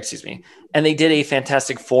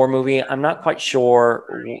Fantastic Four movie. I'm not quite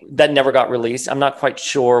sure, that never got released. I'm not quite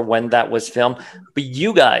sure when that was filmed, but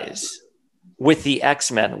you guys with the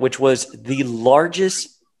X-Men, which was the largest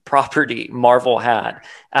property Marvel had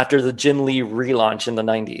after the Jim Lee relaunch in the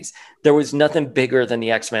 90s. There was nothing bigger than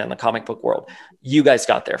the X-Men in the comic book world. You guys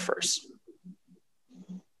got there first.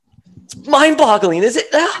 It's mind-boggling, is it?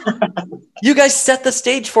 You guys set the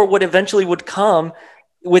stage for what eventually would come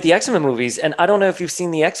with the X-Men movies. And I don't know if you've seen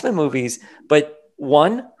the X-Men movies, but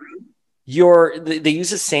one, they use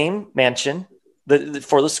the same mansion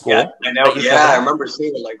for the school. Yeah, I know. Yeah, I remember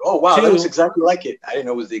seeing it like, oh, wow, that was exactly like it. I didn't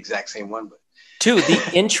know it was the exact same one. But two,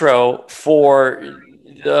 the intro for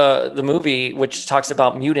the movie, which talks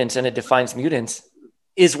about mutants and it defines mutants,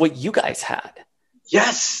 is what you guys had.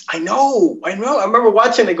 Yes, I know. I remember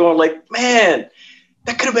watching it going like, man,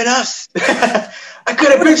 that could have been us. I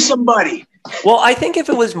could have been somebody. Well, I think if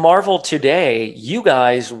it was Marvel today, you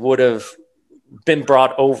guys would have been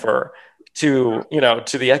brought over to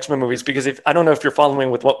the X-Men movies, because I don't know if you're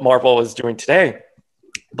following with what Marvel is doing today,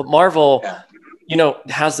 but Marvel,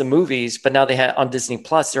 has the movies, but now they have on Disney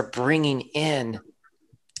Plus, they're bringing in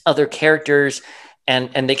other characters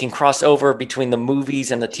and they can cross over between the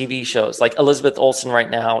movies and the TV shows. Like Elizabeth Olsen right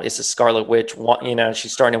now is a Scarlet Witch.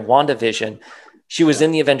 She's starring in WandaVision. She was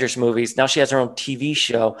in the Avengers movies. Now she has her own TV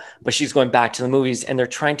show, but she's going back to the movies, and they're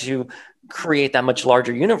trying to create that much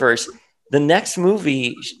larger universe. The next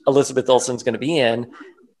movie Elizabeth Olsen's going to be in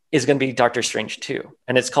is going to be Doctor Strange 2,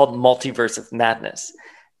 and it's called Multiverse of Madness.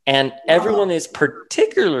 And everyone is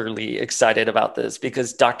particularly excited about this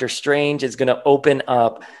because Doctor Strange is going to open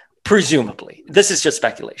up, presumably, this is just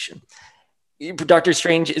speculation, Doctor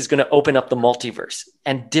Strange is going to open up the multiverse,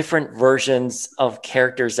 and different versions of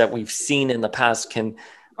characters that we've seen in the past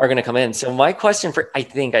are going to come in. So my question I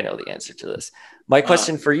think I know the answer to this. My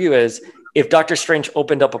question for you is, if Doctor Strange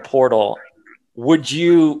opened up a portal, would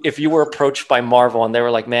you, if you were approached by Marvel and they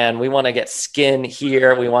were like, man, we want to get Skin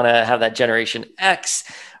here, we want to have that Generation X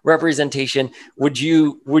representation, would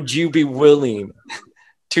you be willing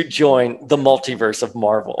to join the multiverse of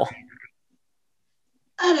Marvel?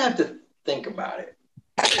 I'd have to think about it.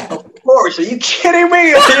 Of course. Are you kidding me?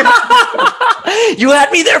 You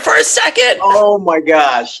had me there for a second. Oh my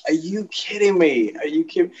gosh. Are you kidding me? Are you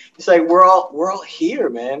kidding? It's like we're all here,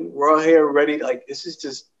 man. We're all here ready. Like, this is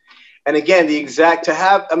just, and again, to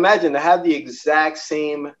have the exact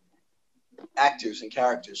same actors and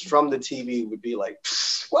characters from the TV would be like,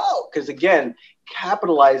 wow, because again,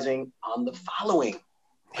 capitalizing on the following.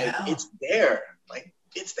 Like, it's there. Like,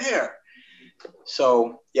 it's there.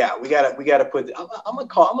 So yeah, we gotta put. I'm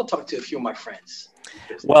gonna talk to a few of my friends.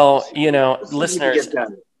 Well,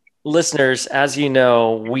 listeners, as you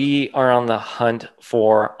know, we are on the hunt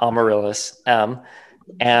for Amaryllis M,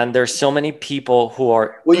 and there's so many people who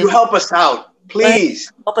are. Will you help us out,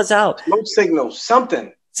 please? Help us out. Smoke signals,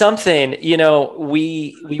 something.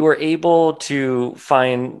 We were able to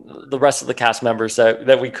find the rest of the cast members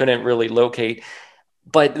that we couldn't really locate.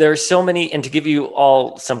 But there are so many, and to give you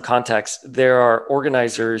all some context, there are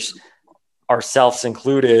organizers ourselves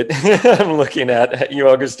included, I'm looking at you,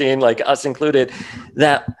 Augustine, like us included,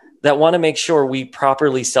 that want to make sure we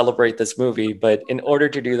properly celebrate this movie. But in order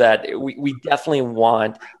to do that, we definitely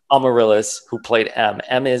want Amaryllis, who played M.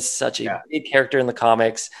 M is such a big character in the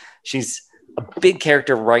comics. She's a big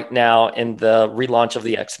character right now in the relaunch of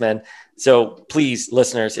the X-Men. So please,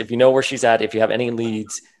 listeners, if you know where she's at, if you have any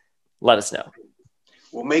leads, let us know.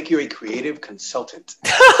 We'll make you a creative consultant.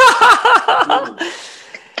 We're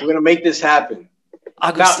going to make this happen.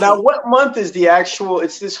 Now, what month is the actual?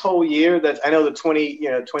 It's this whole year that I know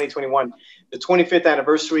 2021, the 25th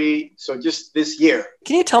anniversary. So just this year.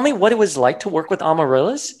 Can you tell me what it was like to work with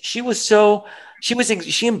Amaryllis? She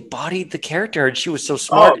embodied the character, and she was so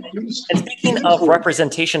smart. And speaking of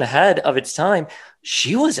representation ahead of its time,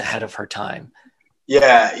 she was ahead of her time.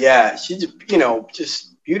 Yeah. She's, just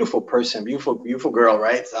beautiful person, beautiful girl,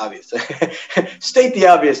 right? It's obvious. State the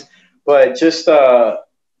obvious, but just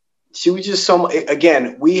she was just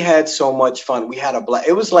again, we had so much fun. We had a blast.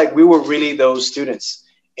 It was like we were really those students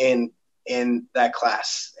in that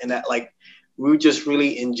class, and that like we were just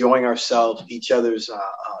really enjoying ourselves, each other's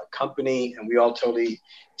company, and we all totally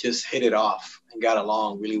just hit it off and got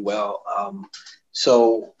along really well.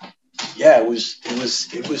 So yeah, it was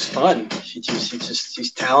fun.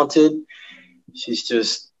 She's talented. She's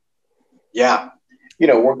just,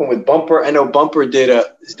 working with Bumper. I know Bumper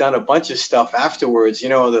has done a bunch of stuff afterwards,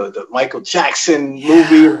 the Michael Jackson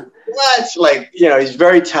movie. What? Like, he's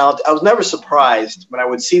very talented. I was never surprised when I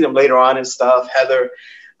would see them later on and stuff. Heather,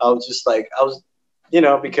 I was just like,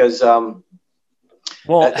 because Heather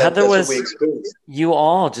you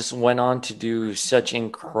all just went on to do such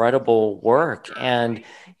incredible work. And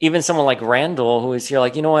even someone like Randall, who is here,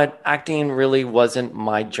 like, you know what, acting really wasn't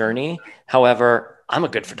my journey. However, I'm a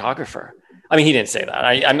good photographer. I mean, he didn't say that.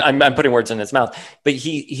 I'm putting words in his mouth, but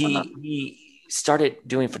he started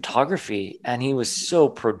doing photography, and he was so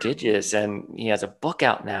prodigious, and he has a book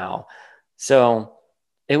out now. So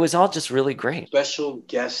it was all just really great. Special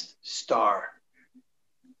guest star.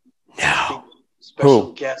 No.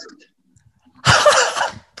 Special guest.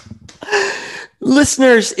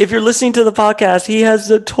 Listeners, if you're listening to the podcast, he has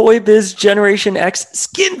the Toy Biz Generation X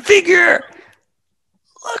skin figure.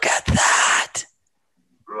 Look at that.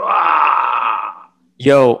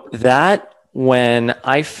 Yo, when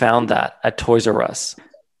I found that at Toys R Us,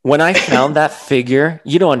 when I found that figure,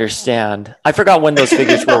 you don't understand. I forgot when those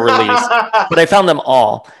figures were released, but I found them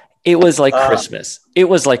all. It was like Christmas. It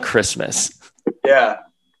was like Christmas. Yeah.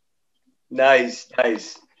 Nice.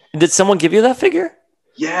 Did someone give you that figure?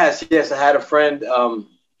 Yes. I had a friend.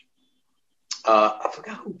 I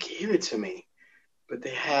forgot who gave it to me, but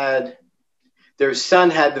their son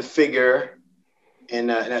had the figure, and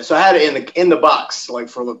so I had it in the box like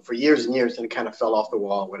for years and years, and it kind of fell off the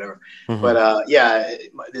wall, whatever. Mm-hmm. But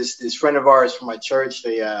this friend of ours from my church,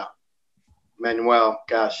 Manuel,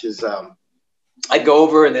 I'd go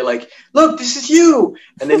over and they're like, "Look, this is you,"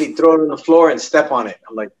 and then he'd throw it on the floor and step on it.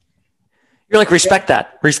 I'm like, you're like, respect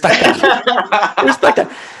that. Respect that.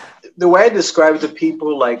 The way I describe it to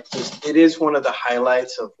people, like, it is one of the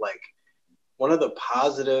highlights of like one of the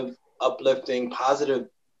positive, uplifting, positive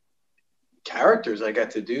characters I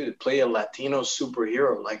got to do, to play a Latino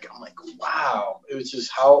superhero. Like, I'm like, wow. It was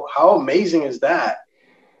just how amazing is that?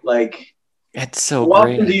 Like, it's so how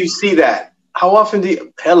great. Often do you see that? How often do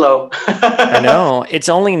you? Hello. I know. It's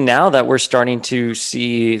only now that we're starting to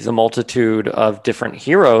see the multitude of different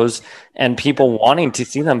heroes and people wanting to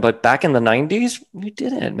see them. But back in the 90s, we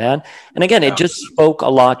didn't, man. And again, it just spoke a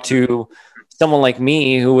lot to someone like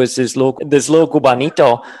me, who was this little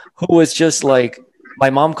Cubanito, who was just like, my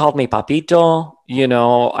mom called me Papito.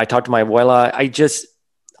 I talked to my abuela.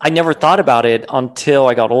 I never thought about it until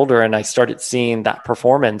I got older and I started seeing that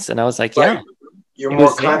performance. And I was like, right. You're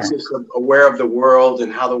more conscious aware of the world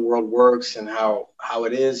and how the world works and how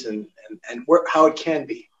it is and how it can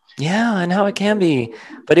be. Yeah, and how it can be.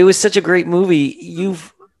 But it was such a great movie.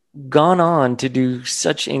 You've gone on to do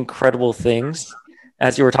such incredible things,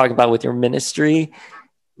 as you were talking about with your ministry.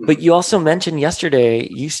 But you also mentioned yesterday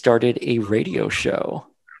you started a radio show.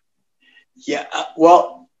 Yeah,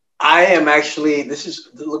 well, I am actually.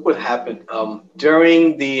 Look what happened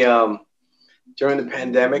during the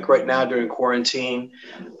pandemic. Right now, during quarantine,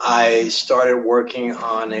 I started working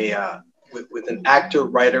on with an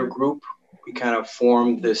actor-writer group. We kind of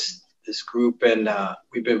formed this group, and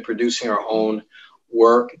we've been producing our own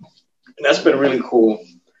work, and that's been really cool.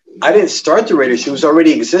 I didn't start the radio show; it was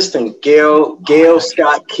already existing. Gail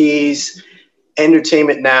Scott Keys,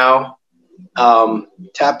 Entertainment Now,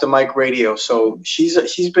 Tap the Mic Radio. So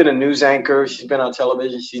she's been a news anchor. She's been on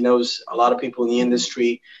television. She knows a lot of people in the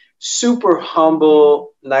industry. super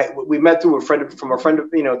humble. We met through a friend from a friend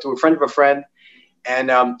of, through a friend of a friend,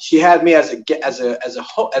 and she had me as a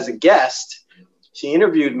guest. She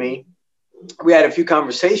interviewed me. We had a few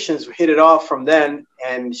conversations. We hit it off from then,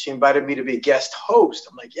 and she invited me to be a guest host.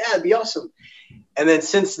 I'm like, yeah, it'd be awesome. And then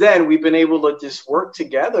since then, we've been able to just work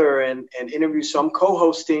together and interview. So I'm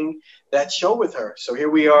co-hosting that show with her. So here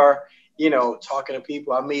we are, talking to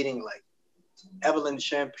people. I'm meeting like Evelyn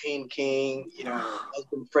Champagne King,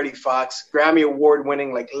 husband Freddie Fox, Grammy Award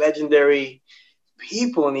winning, like legendary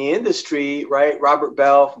people in the industry, right? Robert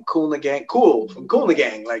Bell from Kool and the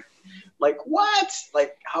Gang, like what?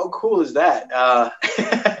 Like how cool is that?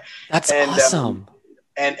 That's awesome.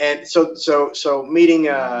 And so meeting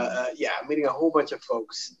meeting a whole bunch of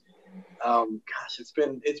folks. Gosh, it's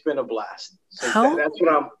been a blast. So that's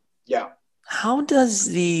what How does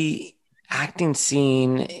the acting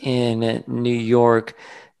scene in New York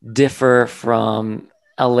differ from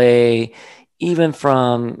LA, even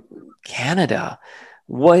from Canada?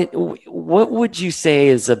 What would you say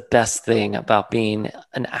is the best thing about being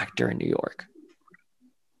an actor in New York?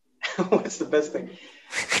 What's the best thing?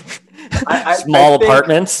 Small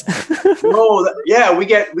apartments.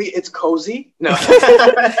 It's cozy. No,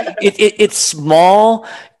 it's small.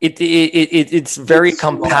 It's very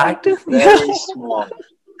compact. Very small.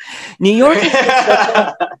 New York,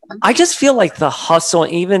 I just feel like the hustle,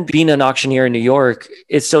 even being an auctioneer in New York,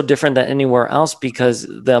 is so different than anywhere else because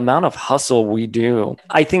the amount of hustle we do.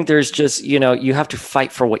 I think there's just, you have to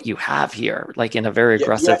fight for what you have here, like in a very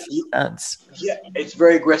aggressive sense. Yeah, it's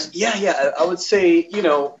very aggressive. Yeah. I would say,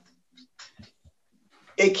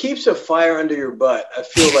 it keeps a fire under your butt. I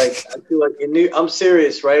feel like I'm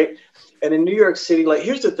serious, right? And in New York City, like,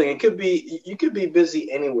 here's the thing. You could be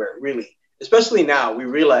busy anywhere, really. Especially now, we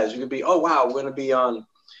realize we could be, oh, wow, we're going to be on,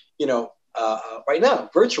 right now,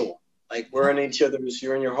 virtual. Like we're in each other's,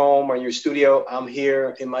 you're in your home or in your studio. I'm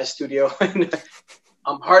here in my studio and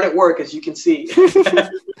I'm hard at work, as you can see.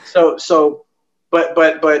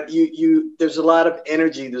 But you, there's a lot of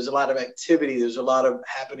energy. There's a lot of activity. There's a lot of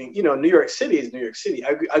happening. New York City is New York City.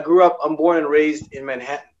 I grew up, I'm born and raised in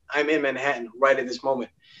Manhattan. I'm in Manhattan right at this moment.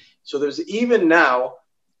 So there's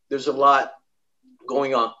a lot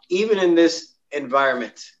going on, even in this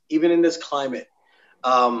environment, even in this climate.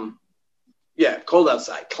 Cold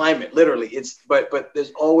outside, climate, literally. But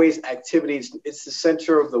there's always activities. It's the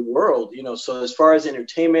center of the world, So as far as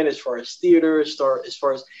entertainment, as far as theater, as far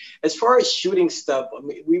as shooting stuff, I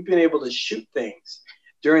mean, we've been able to shoot things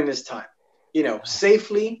during this time,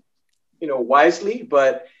 safely, wisely,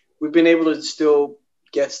 but we've been able to still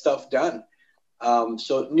get stuff done.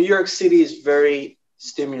 So New York City is very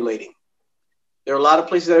stimulating. There are a lot of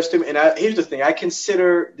places that are stimulating. And here's the thing. I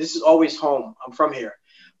consider this is always home. I'm from here.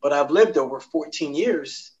 But I've lived over 14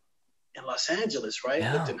 years in Los Angeles, right?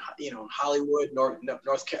 Yeah. Lived in, Hollywood,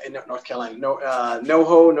 North Carolina,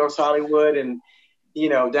 NoHo, North Hollywood, and,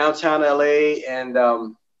 downtown LA. And,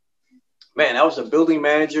 man, I was a building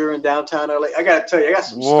manager in downtown LA. I got to tell you, I got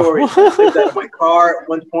some stories. I lived out of my car at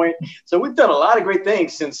one point. So we've done a lot of great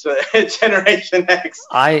things since Generation X.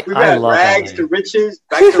 We've had rags to riches,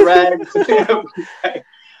 back to rags.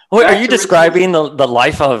 Wait, are you describing the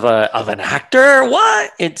life of an actor?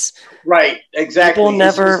 What? It's right, exactly. People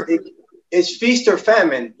never. It's feast or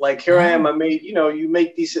famine. Like here I am. I made, you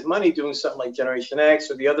make decent money doing something like Generation X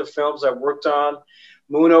or the other films I've worked on.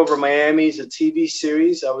 Moon Over Miami is a TV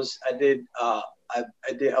series. I was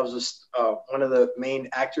one of the main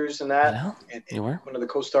actors in that. And you were one of the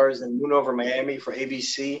co-stars in Moon Over Miami for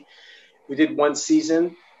ABC. We did one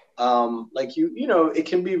season. It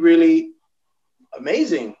can be really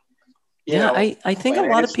amazing. I think a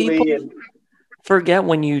lot of people forget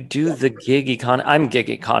when you do the gig economy. I'm gig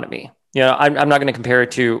economy. I'm not going to compare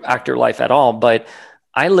it to actor life at all, but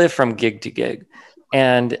I live from gig to gig.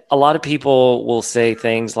 And a lot of people will say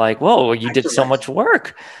things like, whoa, you did so much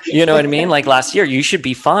work. You know what I mean? Like last year, you should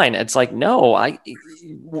be fine. It's like, no,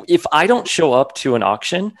 if I don't show up to an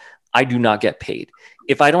auction, I do not get paid.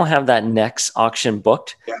 If I don't have that next auction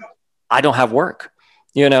booked, I don't have work.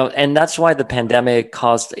 And that's why the pandemic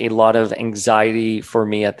caused a lot of anxiety for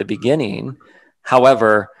me at the beginning.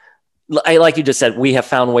 However, like you just said, we have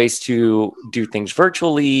found ways to do things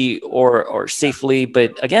virtually or safely.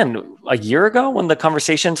 But again, a year ago when the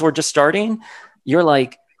conversations were just starting, you're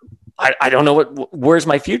like, I don't know where's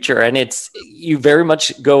my future. And you very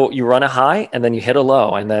much you run a high and then you hit a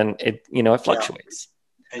low and then it fluctuates.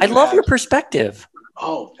 I love your perspective.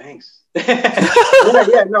 Oh, thanks. No,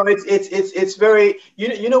 it's very,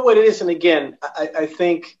 you know what it is. And again, I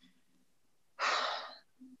think,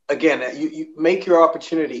 you make your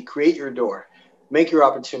opportunity, create your door, make your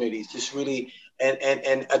opportunities, just really,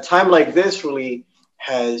 and a time like this really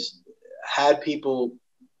has had people,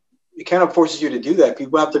 it kind of forces you to do that.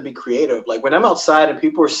 People have to be creative. Like when I'm outside and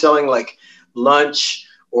people are selling like lunch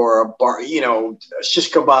or a bar,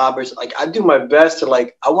 shish kebab, or like, I do my best to,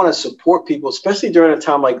 like, I want to support people, especially during a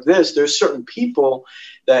time like this. There's certain people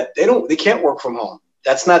that they can't work from home.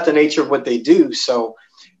 That's not the nature of what they do. So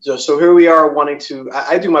here we are wanting to,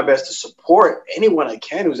 I do my best to support anyone I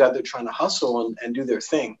can who's out there trying to hustle and do their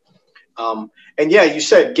thing. And yeah, you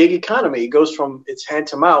said gig economy, it goes from it's hand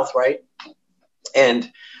to mouth, right? And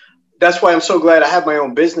that's why I'm so glad I have my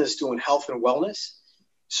own business doing health and wellness.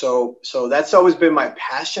 So that's always been my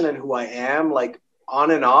passion and who I am, like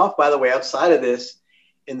on and off. By the way, outside of this,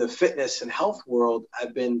 in the fitness and health world,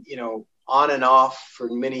 I've been, on and off for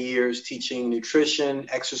many years teaching nutrition,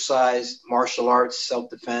 exercise, martial arts,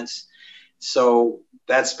 self-defense. So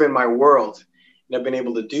that's been my world. And I've been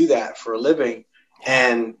able to do that for a living.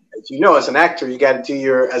 And as you know, as an actor, you got to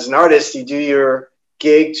do as an artist, you do your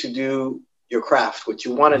gig to do your craft, what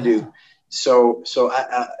you want to do. So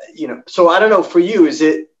I don't know, for you, is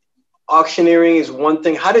it auctioneering is one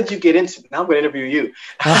thing? How did you get into it? Now I'm going to interview you.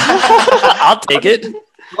 I'll take it.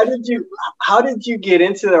 How did you get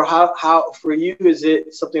into there? How for you, is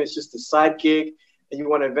it something that's just a side gig and you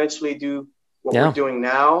want to eventually do what we're doing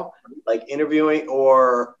now, like interviewing,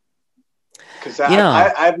 or because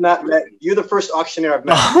I've not met, you're the first auctioneer I've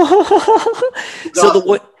met.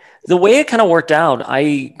 So the way it kind of worked out,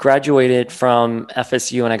 I graduated from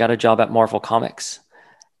FSU and I got a job at Marvel Comics.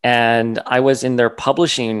 And I was in their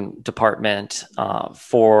publishing department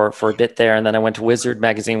for a bit there. And then I went to Wizard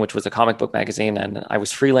magazine, which was a comic book magazine. And I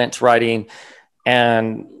was freelance writing.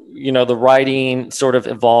 And, the writing sort of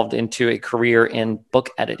evolved into a career in book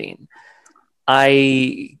editing.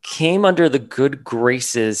 I came under the good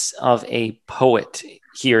graces of a poet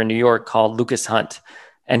here in New York called Lucas Hunt.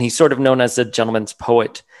 And he's sort of known as the gentleman's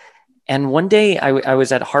poet. And one day I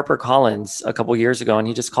was at HarperCollins a couple years ago, and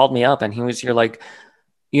he just called me up and he was here like,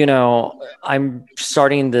 I'm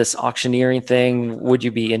starting this auctioneering thing. Would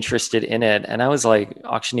you be interested in it? And I was like,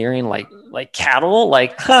 auctioneering, like cattle,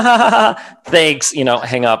 like, thanks,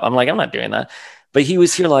 hang up. I'm like, I'm not doing that. But he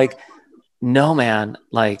was here like, no, man,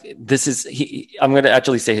 like I'm going to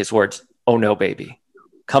actually say his words. Oh no, baby.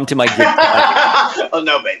 Come to my gig tonight. Oh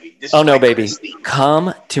no, baby. Oh no, baby.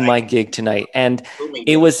 Come to my gig tonight. And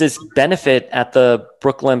it was this benefit at the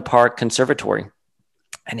Brooklyn Park Conservatory.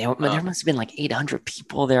 And there must have been like 800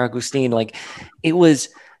 people there, Agustin. Like it was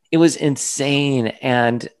insane.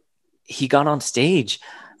 And he got on stage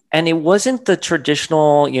and it wasn't the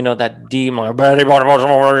traditional, that deep,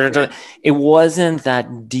 it wasn't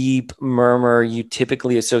that deep murmur you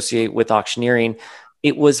typically associate with auctioneering.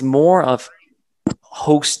 It was more of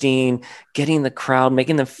hosting, getting the crowd,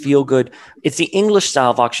 making them feel good. It's the English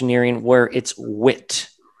style of auctioneering where it's wit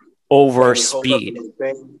over speed.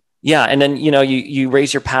 Yeah, and then you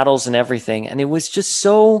raise your paddles and everything, and it was just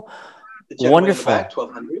so wonderful. Back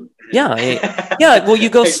 1200. Yeah. Well, you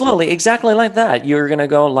go slowly, exactly like that. You're gonna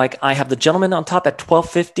go like, I have the gentleman on top at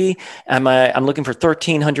 1250. I'm looking for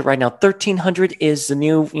 1300 right now. 1300 is the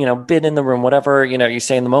new bid in the room, whatever you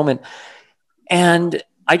say in the moment. And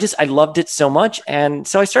I loved it so much, and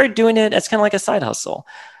so I started doing it as kind of like a side hustle.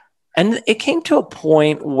 And it came to a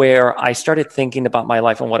point where I started thinking about my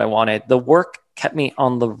life and what I wanted. The work kept me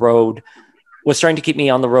on the road, was starting to keep me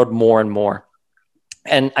on the road more and more.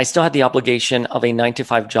 And I still had the obligation of a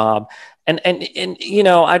 9-to-5 job. And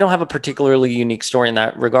I don't have a particularly unique story in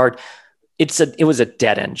that regard. It was a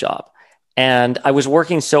dead end job. And I was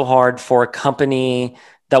working so hard for a company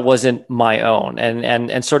that wasn't my own,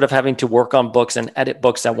 and sort of having to work on books and edit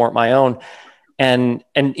books that weren't my own. And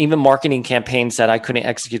even marketing campaigns that I couldn't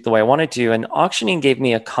execute the way I wanted to. And auctioning gave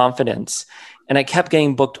me a confidence, and I kept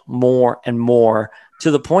getting booked more and more to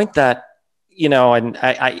the point that, and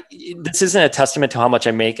I this isn't a testament to how much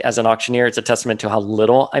I make as an auctioneer. It's a testament to how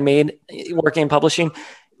little I made working in publishing.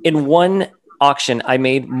 In one auction, I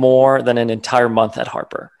made more than an entire month at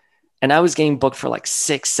Harper. And I was getting booked for like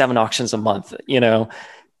 6-7 auctions a month,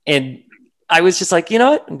 and I was just like, you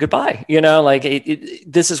know what, goodbye,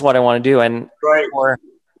 this is what I want to do. And for,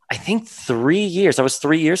 I think 3 years, that was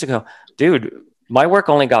 3 years ago, dude, my work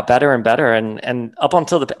only got better and better. And up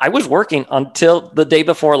until I was working until the day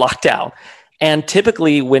before lockdown. And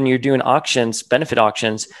typically when you're doing auctions, benefit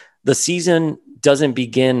auctions, the season doesn't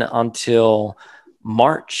begin until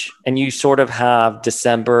March, and you sort of have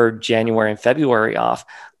December, January, and February off.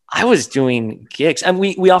 I was doing gigs, and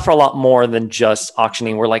we offer a lot more than just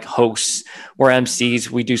auctioning. We're like hosts, we're MCs,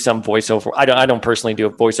 we do some voiceover. I don't personally do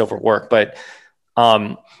voiceover work, but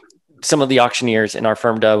some of the auctioneers in our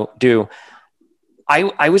firm do.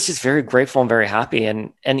 I was just very grateful and very happy.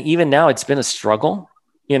 And even now it's been a struggle,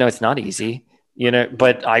 it's not easy,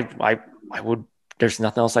 but I would, there's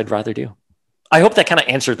nothing else I'd rather do. I hope that kind of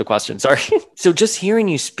answered the question. Sorry. So just hearing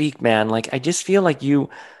you speak, man, like, I just feel like you're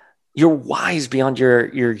wise beyond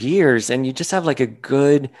your years, and you just have like a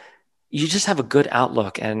good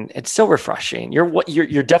outlook, and it's so refreshing.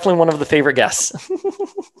 You're definitely one of the favorite guests.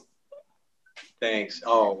 Thanks.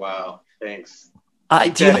 Oh, wow. Thanks.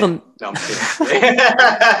 Do you have No, I'm kidding.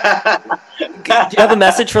 do you have a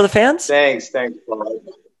message for the fans? Thanks, Paul.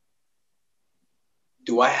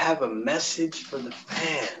 Do I have a message for the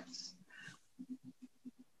fans?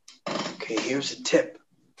 Okay, here's a tip.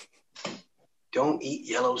 Don't eat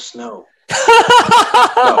yellow snow.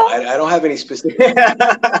 No, I don't have any specific.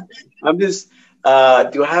 I'm just,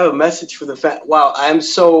 do I have a message for the fans? Wow,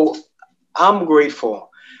 I'm grateful.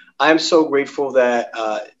 I'm so grateful that,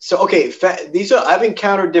 I've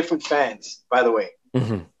encountered different fans, by the way,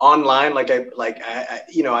 online.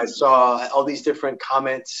 I saw all these different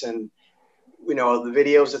comments and, the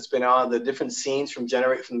videos that's been on, the different scenes from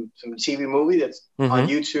the TV movie that's on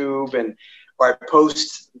YouTube, or I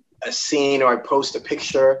post a scene or I post a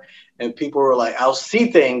picture, and people were like, I'll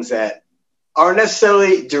see things that aren't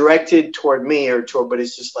necessarily directed toward me but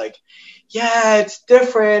it's just like, yeah, it's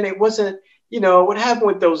different. It wasn't, what happened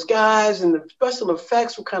with those guys, and the special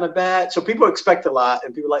effects were kind of bad. So people expect a lot,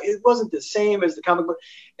 and people are like, it wasn't the same as the comic book.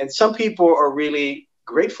 And some people are really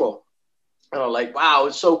grateful. Like, wow,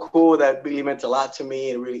 it's so cool. That really meant a lot to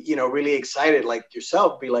me, and really, really excited, like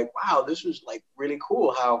yourself, be like, wow, this was like really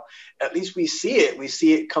cool how at least we see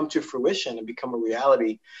it come to fruition and become a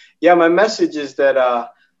reality. Yeah, my message is that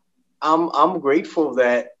I'm grateful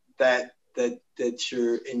that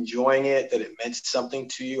you're enjoying it, that it meant something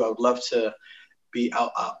to you. I would love to be.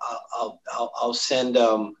 I'll send.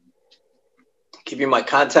 Give you my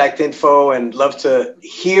contact info, and love to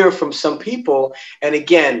hear from some people. And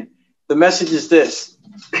again, the message is this: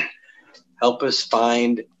 help us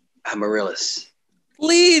find Amaryllis.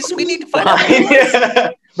 Please, we need to find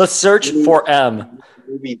Amaryllis. Let's search for M.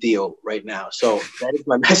 Movie deal right now. So that is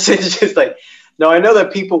my message. It's like, no, I know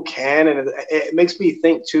that people can, and it makes me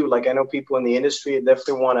think too. Like, I know people in the industry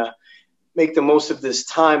definitely want to make the most of this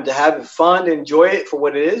time to have it fun, enjoy it for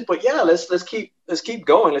what it is. But yeah, let's keep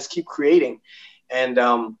going. Let's keep creating. And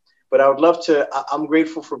but I would love to. I'm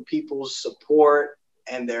grateful for people's support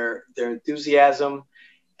and their enthusiasm.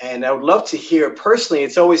 And I would love to hear personally.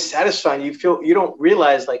 It's always satisfying. You don't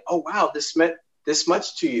realize, like, oh wow, this meant this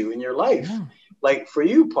much to you in your life. Yeah. Like for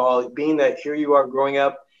you, Paul, being that here you are growing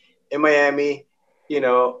up in Miami,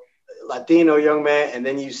 Latino young man, and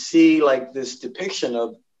then you see like this depiction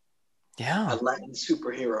of a Latin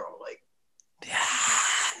superhero, like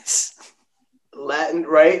yes, Latin,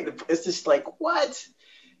 right? It's just like, what?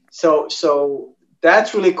 So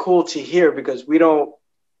that's really cool to hear, because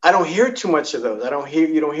I don't hear too much of those.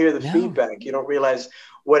 You don't hear the feedback. You don't realize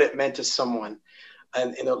what it meant to someone.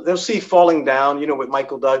 And they'll see Falling Down, with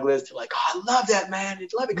Michael Douglas. They're like, oh, I love that, man. I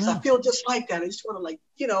love it because I feel just like that. I just want to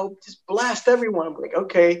just blast everyone. I'm like,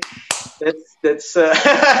 okay, that's it's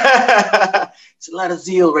a lot of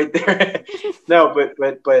zeal right there. No, but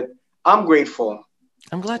I'm grateful.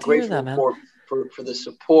 I'm glad to hear that, man. For the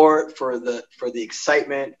support, for the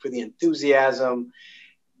excitement, for the enthusiasm.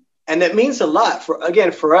 And that means a lot for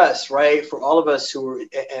us, right? For all of us who are,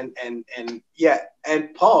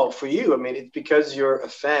 and Paul, for you, I mean, it's because you're a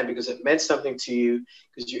fan, because it meant something to you,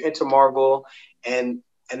 because you're into Marvel, and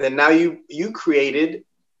then now you created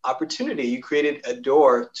opportunity, you created a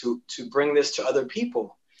door to bring this to other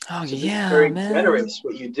people. Oh, so yeah, very man. Generous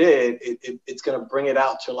what you did. It's going to bring it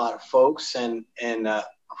out to a lot of folks, and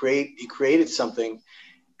you created something.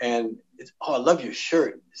 And I love your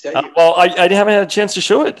shirt. Is that well, I haven't had a chance to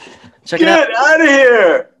show it. Check it out. Get out of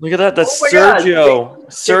here. Look at that. That's Sergio.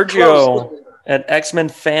 Sergio, an X-Men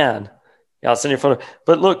fan. Yeah, I'll send you a photo.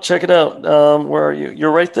 But look, check it out. Where are you? You're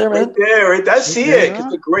right there, man. Right there. Right. I see it.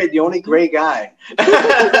 It's the only gray guy.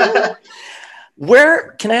 Can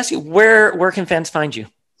I ask you, where can fans find you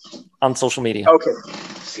on social media? Okay.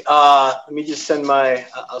 Let me just I'm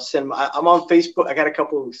on Facebook. I got a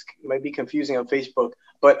couple, it might be confusing on Facebook,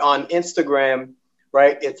 but on Instagram,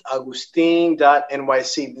 right? It's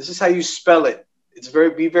Agustin.nyc. This is how you spell it.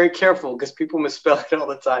 Be very careful, because people misspell it all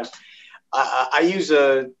the time. I use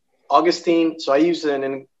Augustine. So I use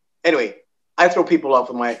anyway, I throw people off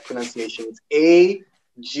with my pronunciation. It's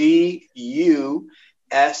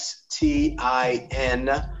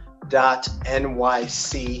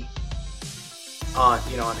AGUSTIN.NYC. on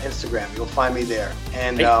Instagram. You'll find me there.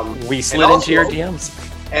 And we slid into your DMs.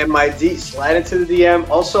 and slide into the DM.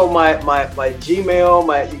 Also, my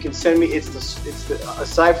Gmail, you can send me. It's the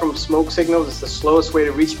aside from smoke signals, it's the slowest way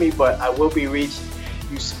to reach me, but I will be reached.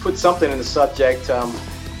 You put something in the subject.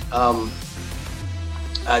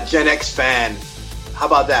 Gen X fan. How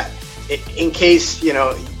about that? In case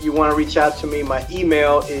you want to reach out to me, my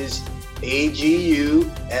email is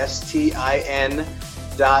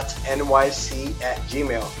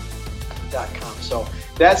agustin.nyc@gmail.com. So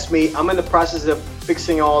that's me. I'm in the process of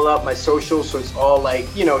fixing all up my socials, so it's all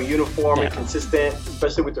uniform and consistent,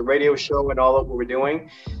 especially with the radio show and all of what we're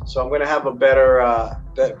doing. So I'm gonna have a better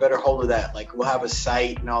hold of that. Like we'll have a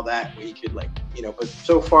site and all that where you could but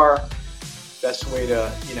so far, best way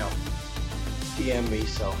to DM me.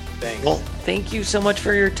 So thanks. Well, thank you so much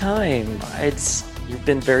for your time. You've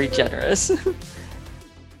been very generous.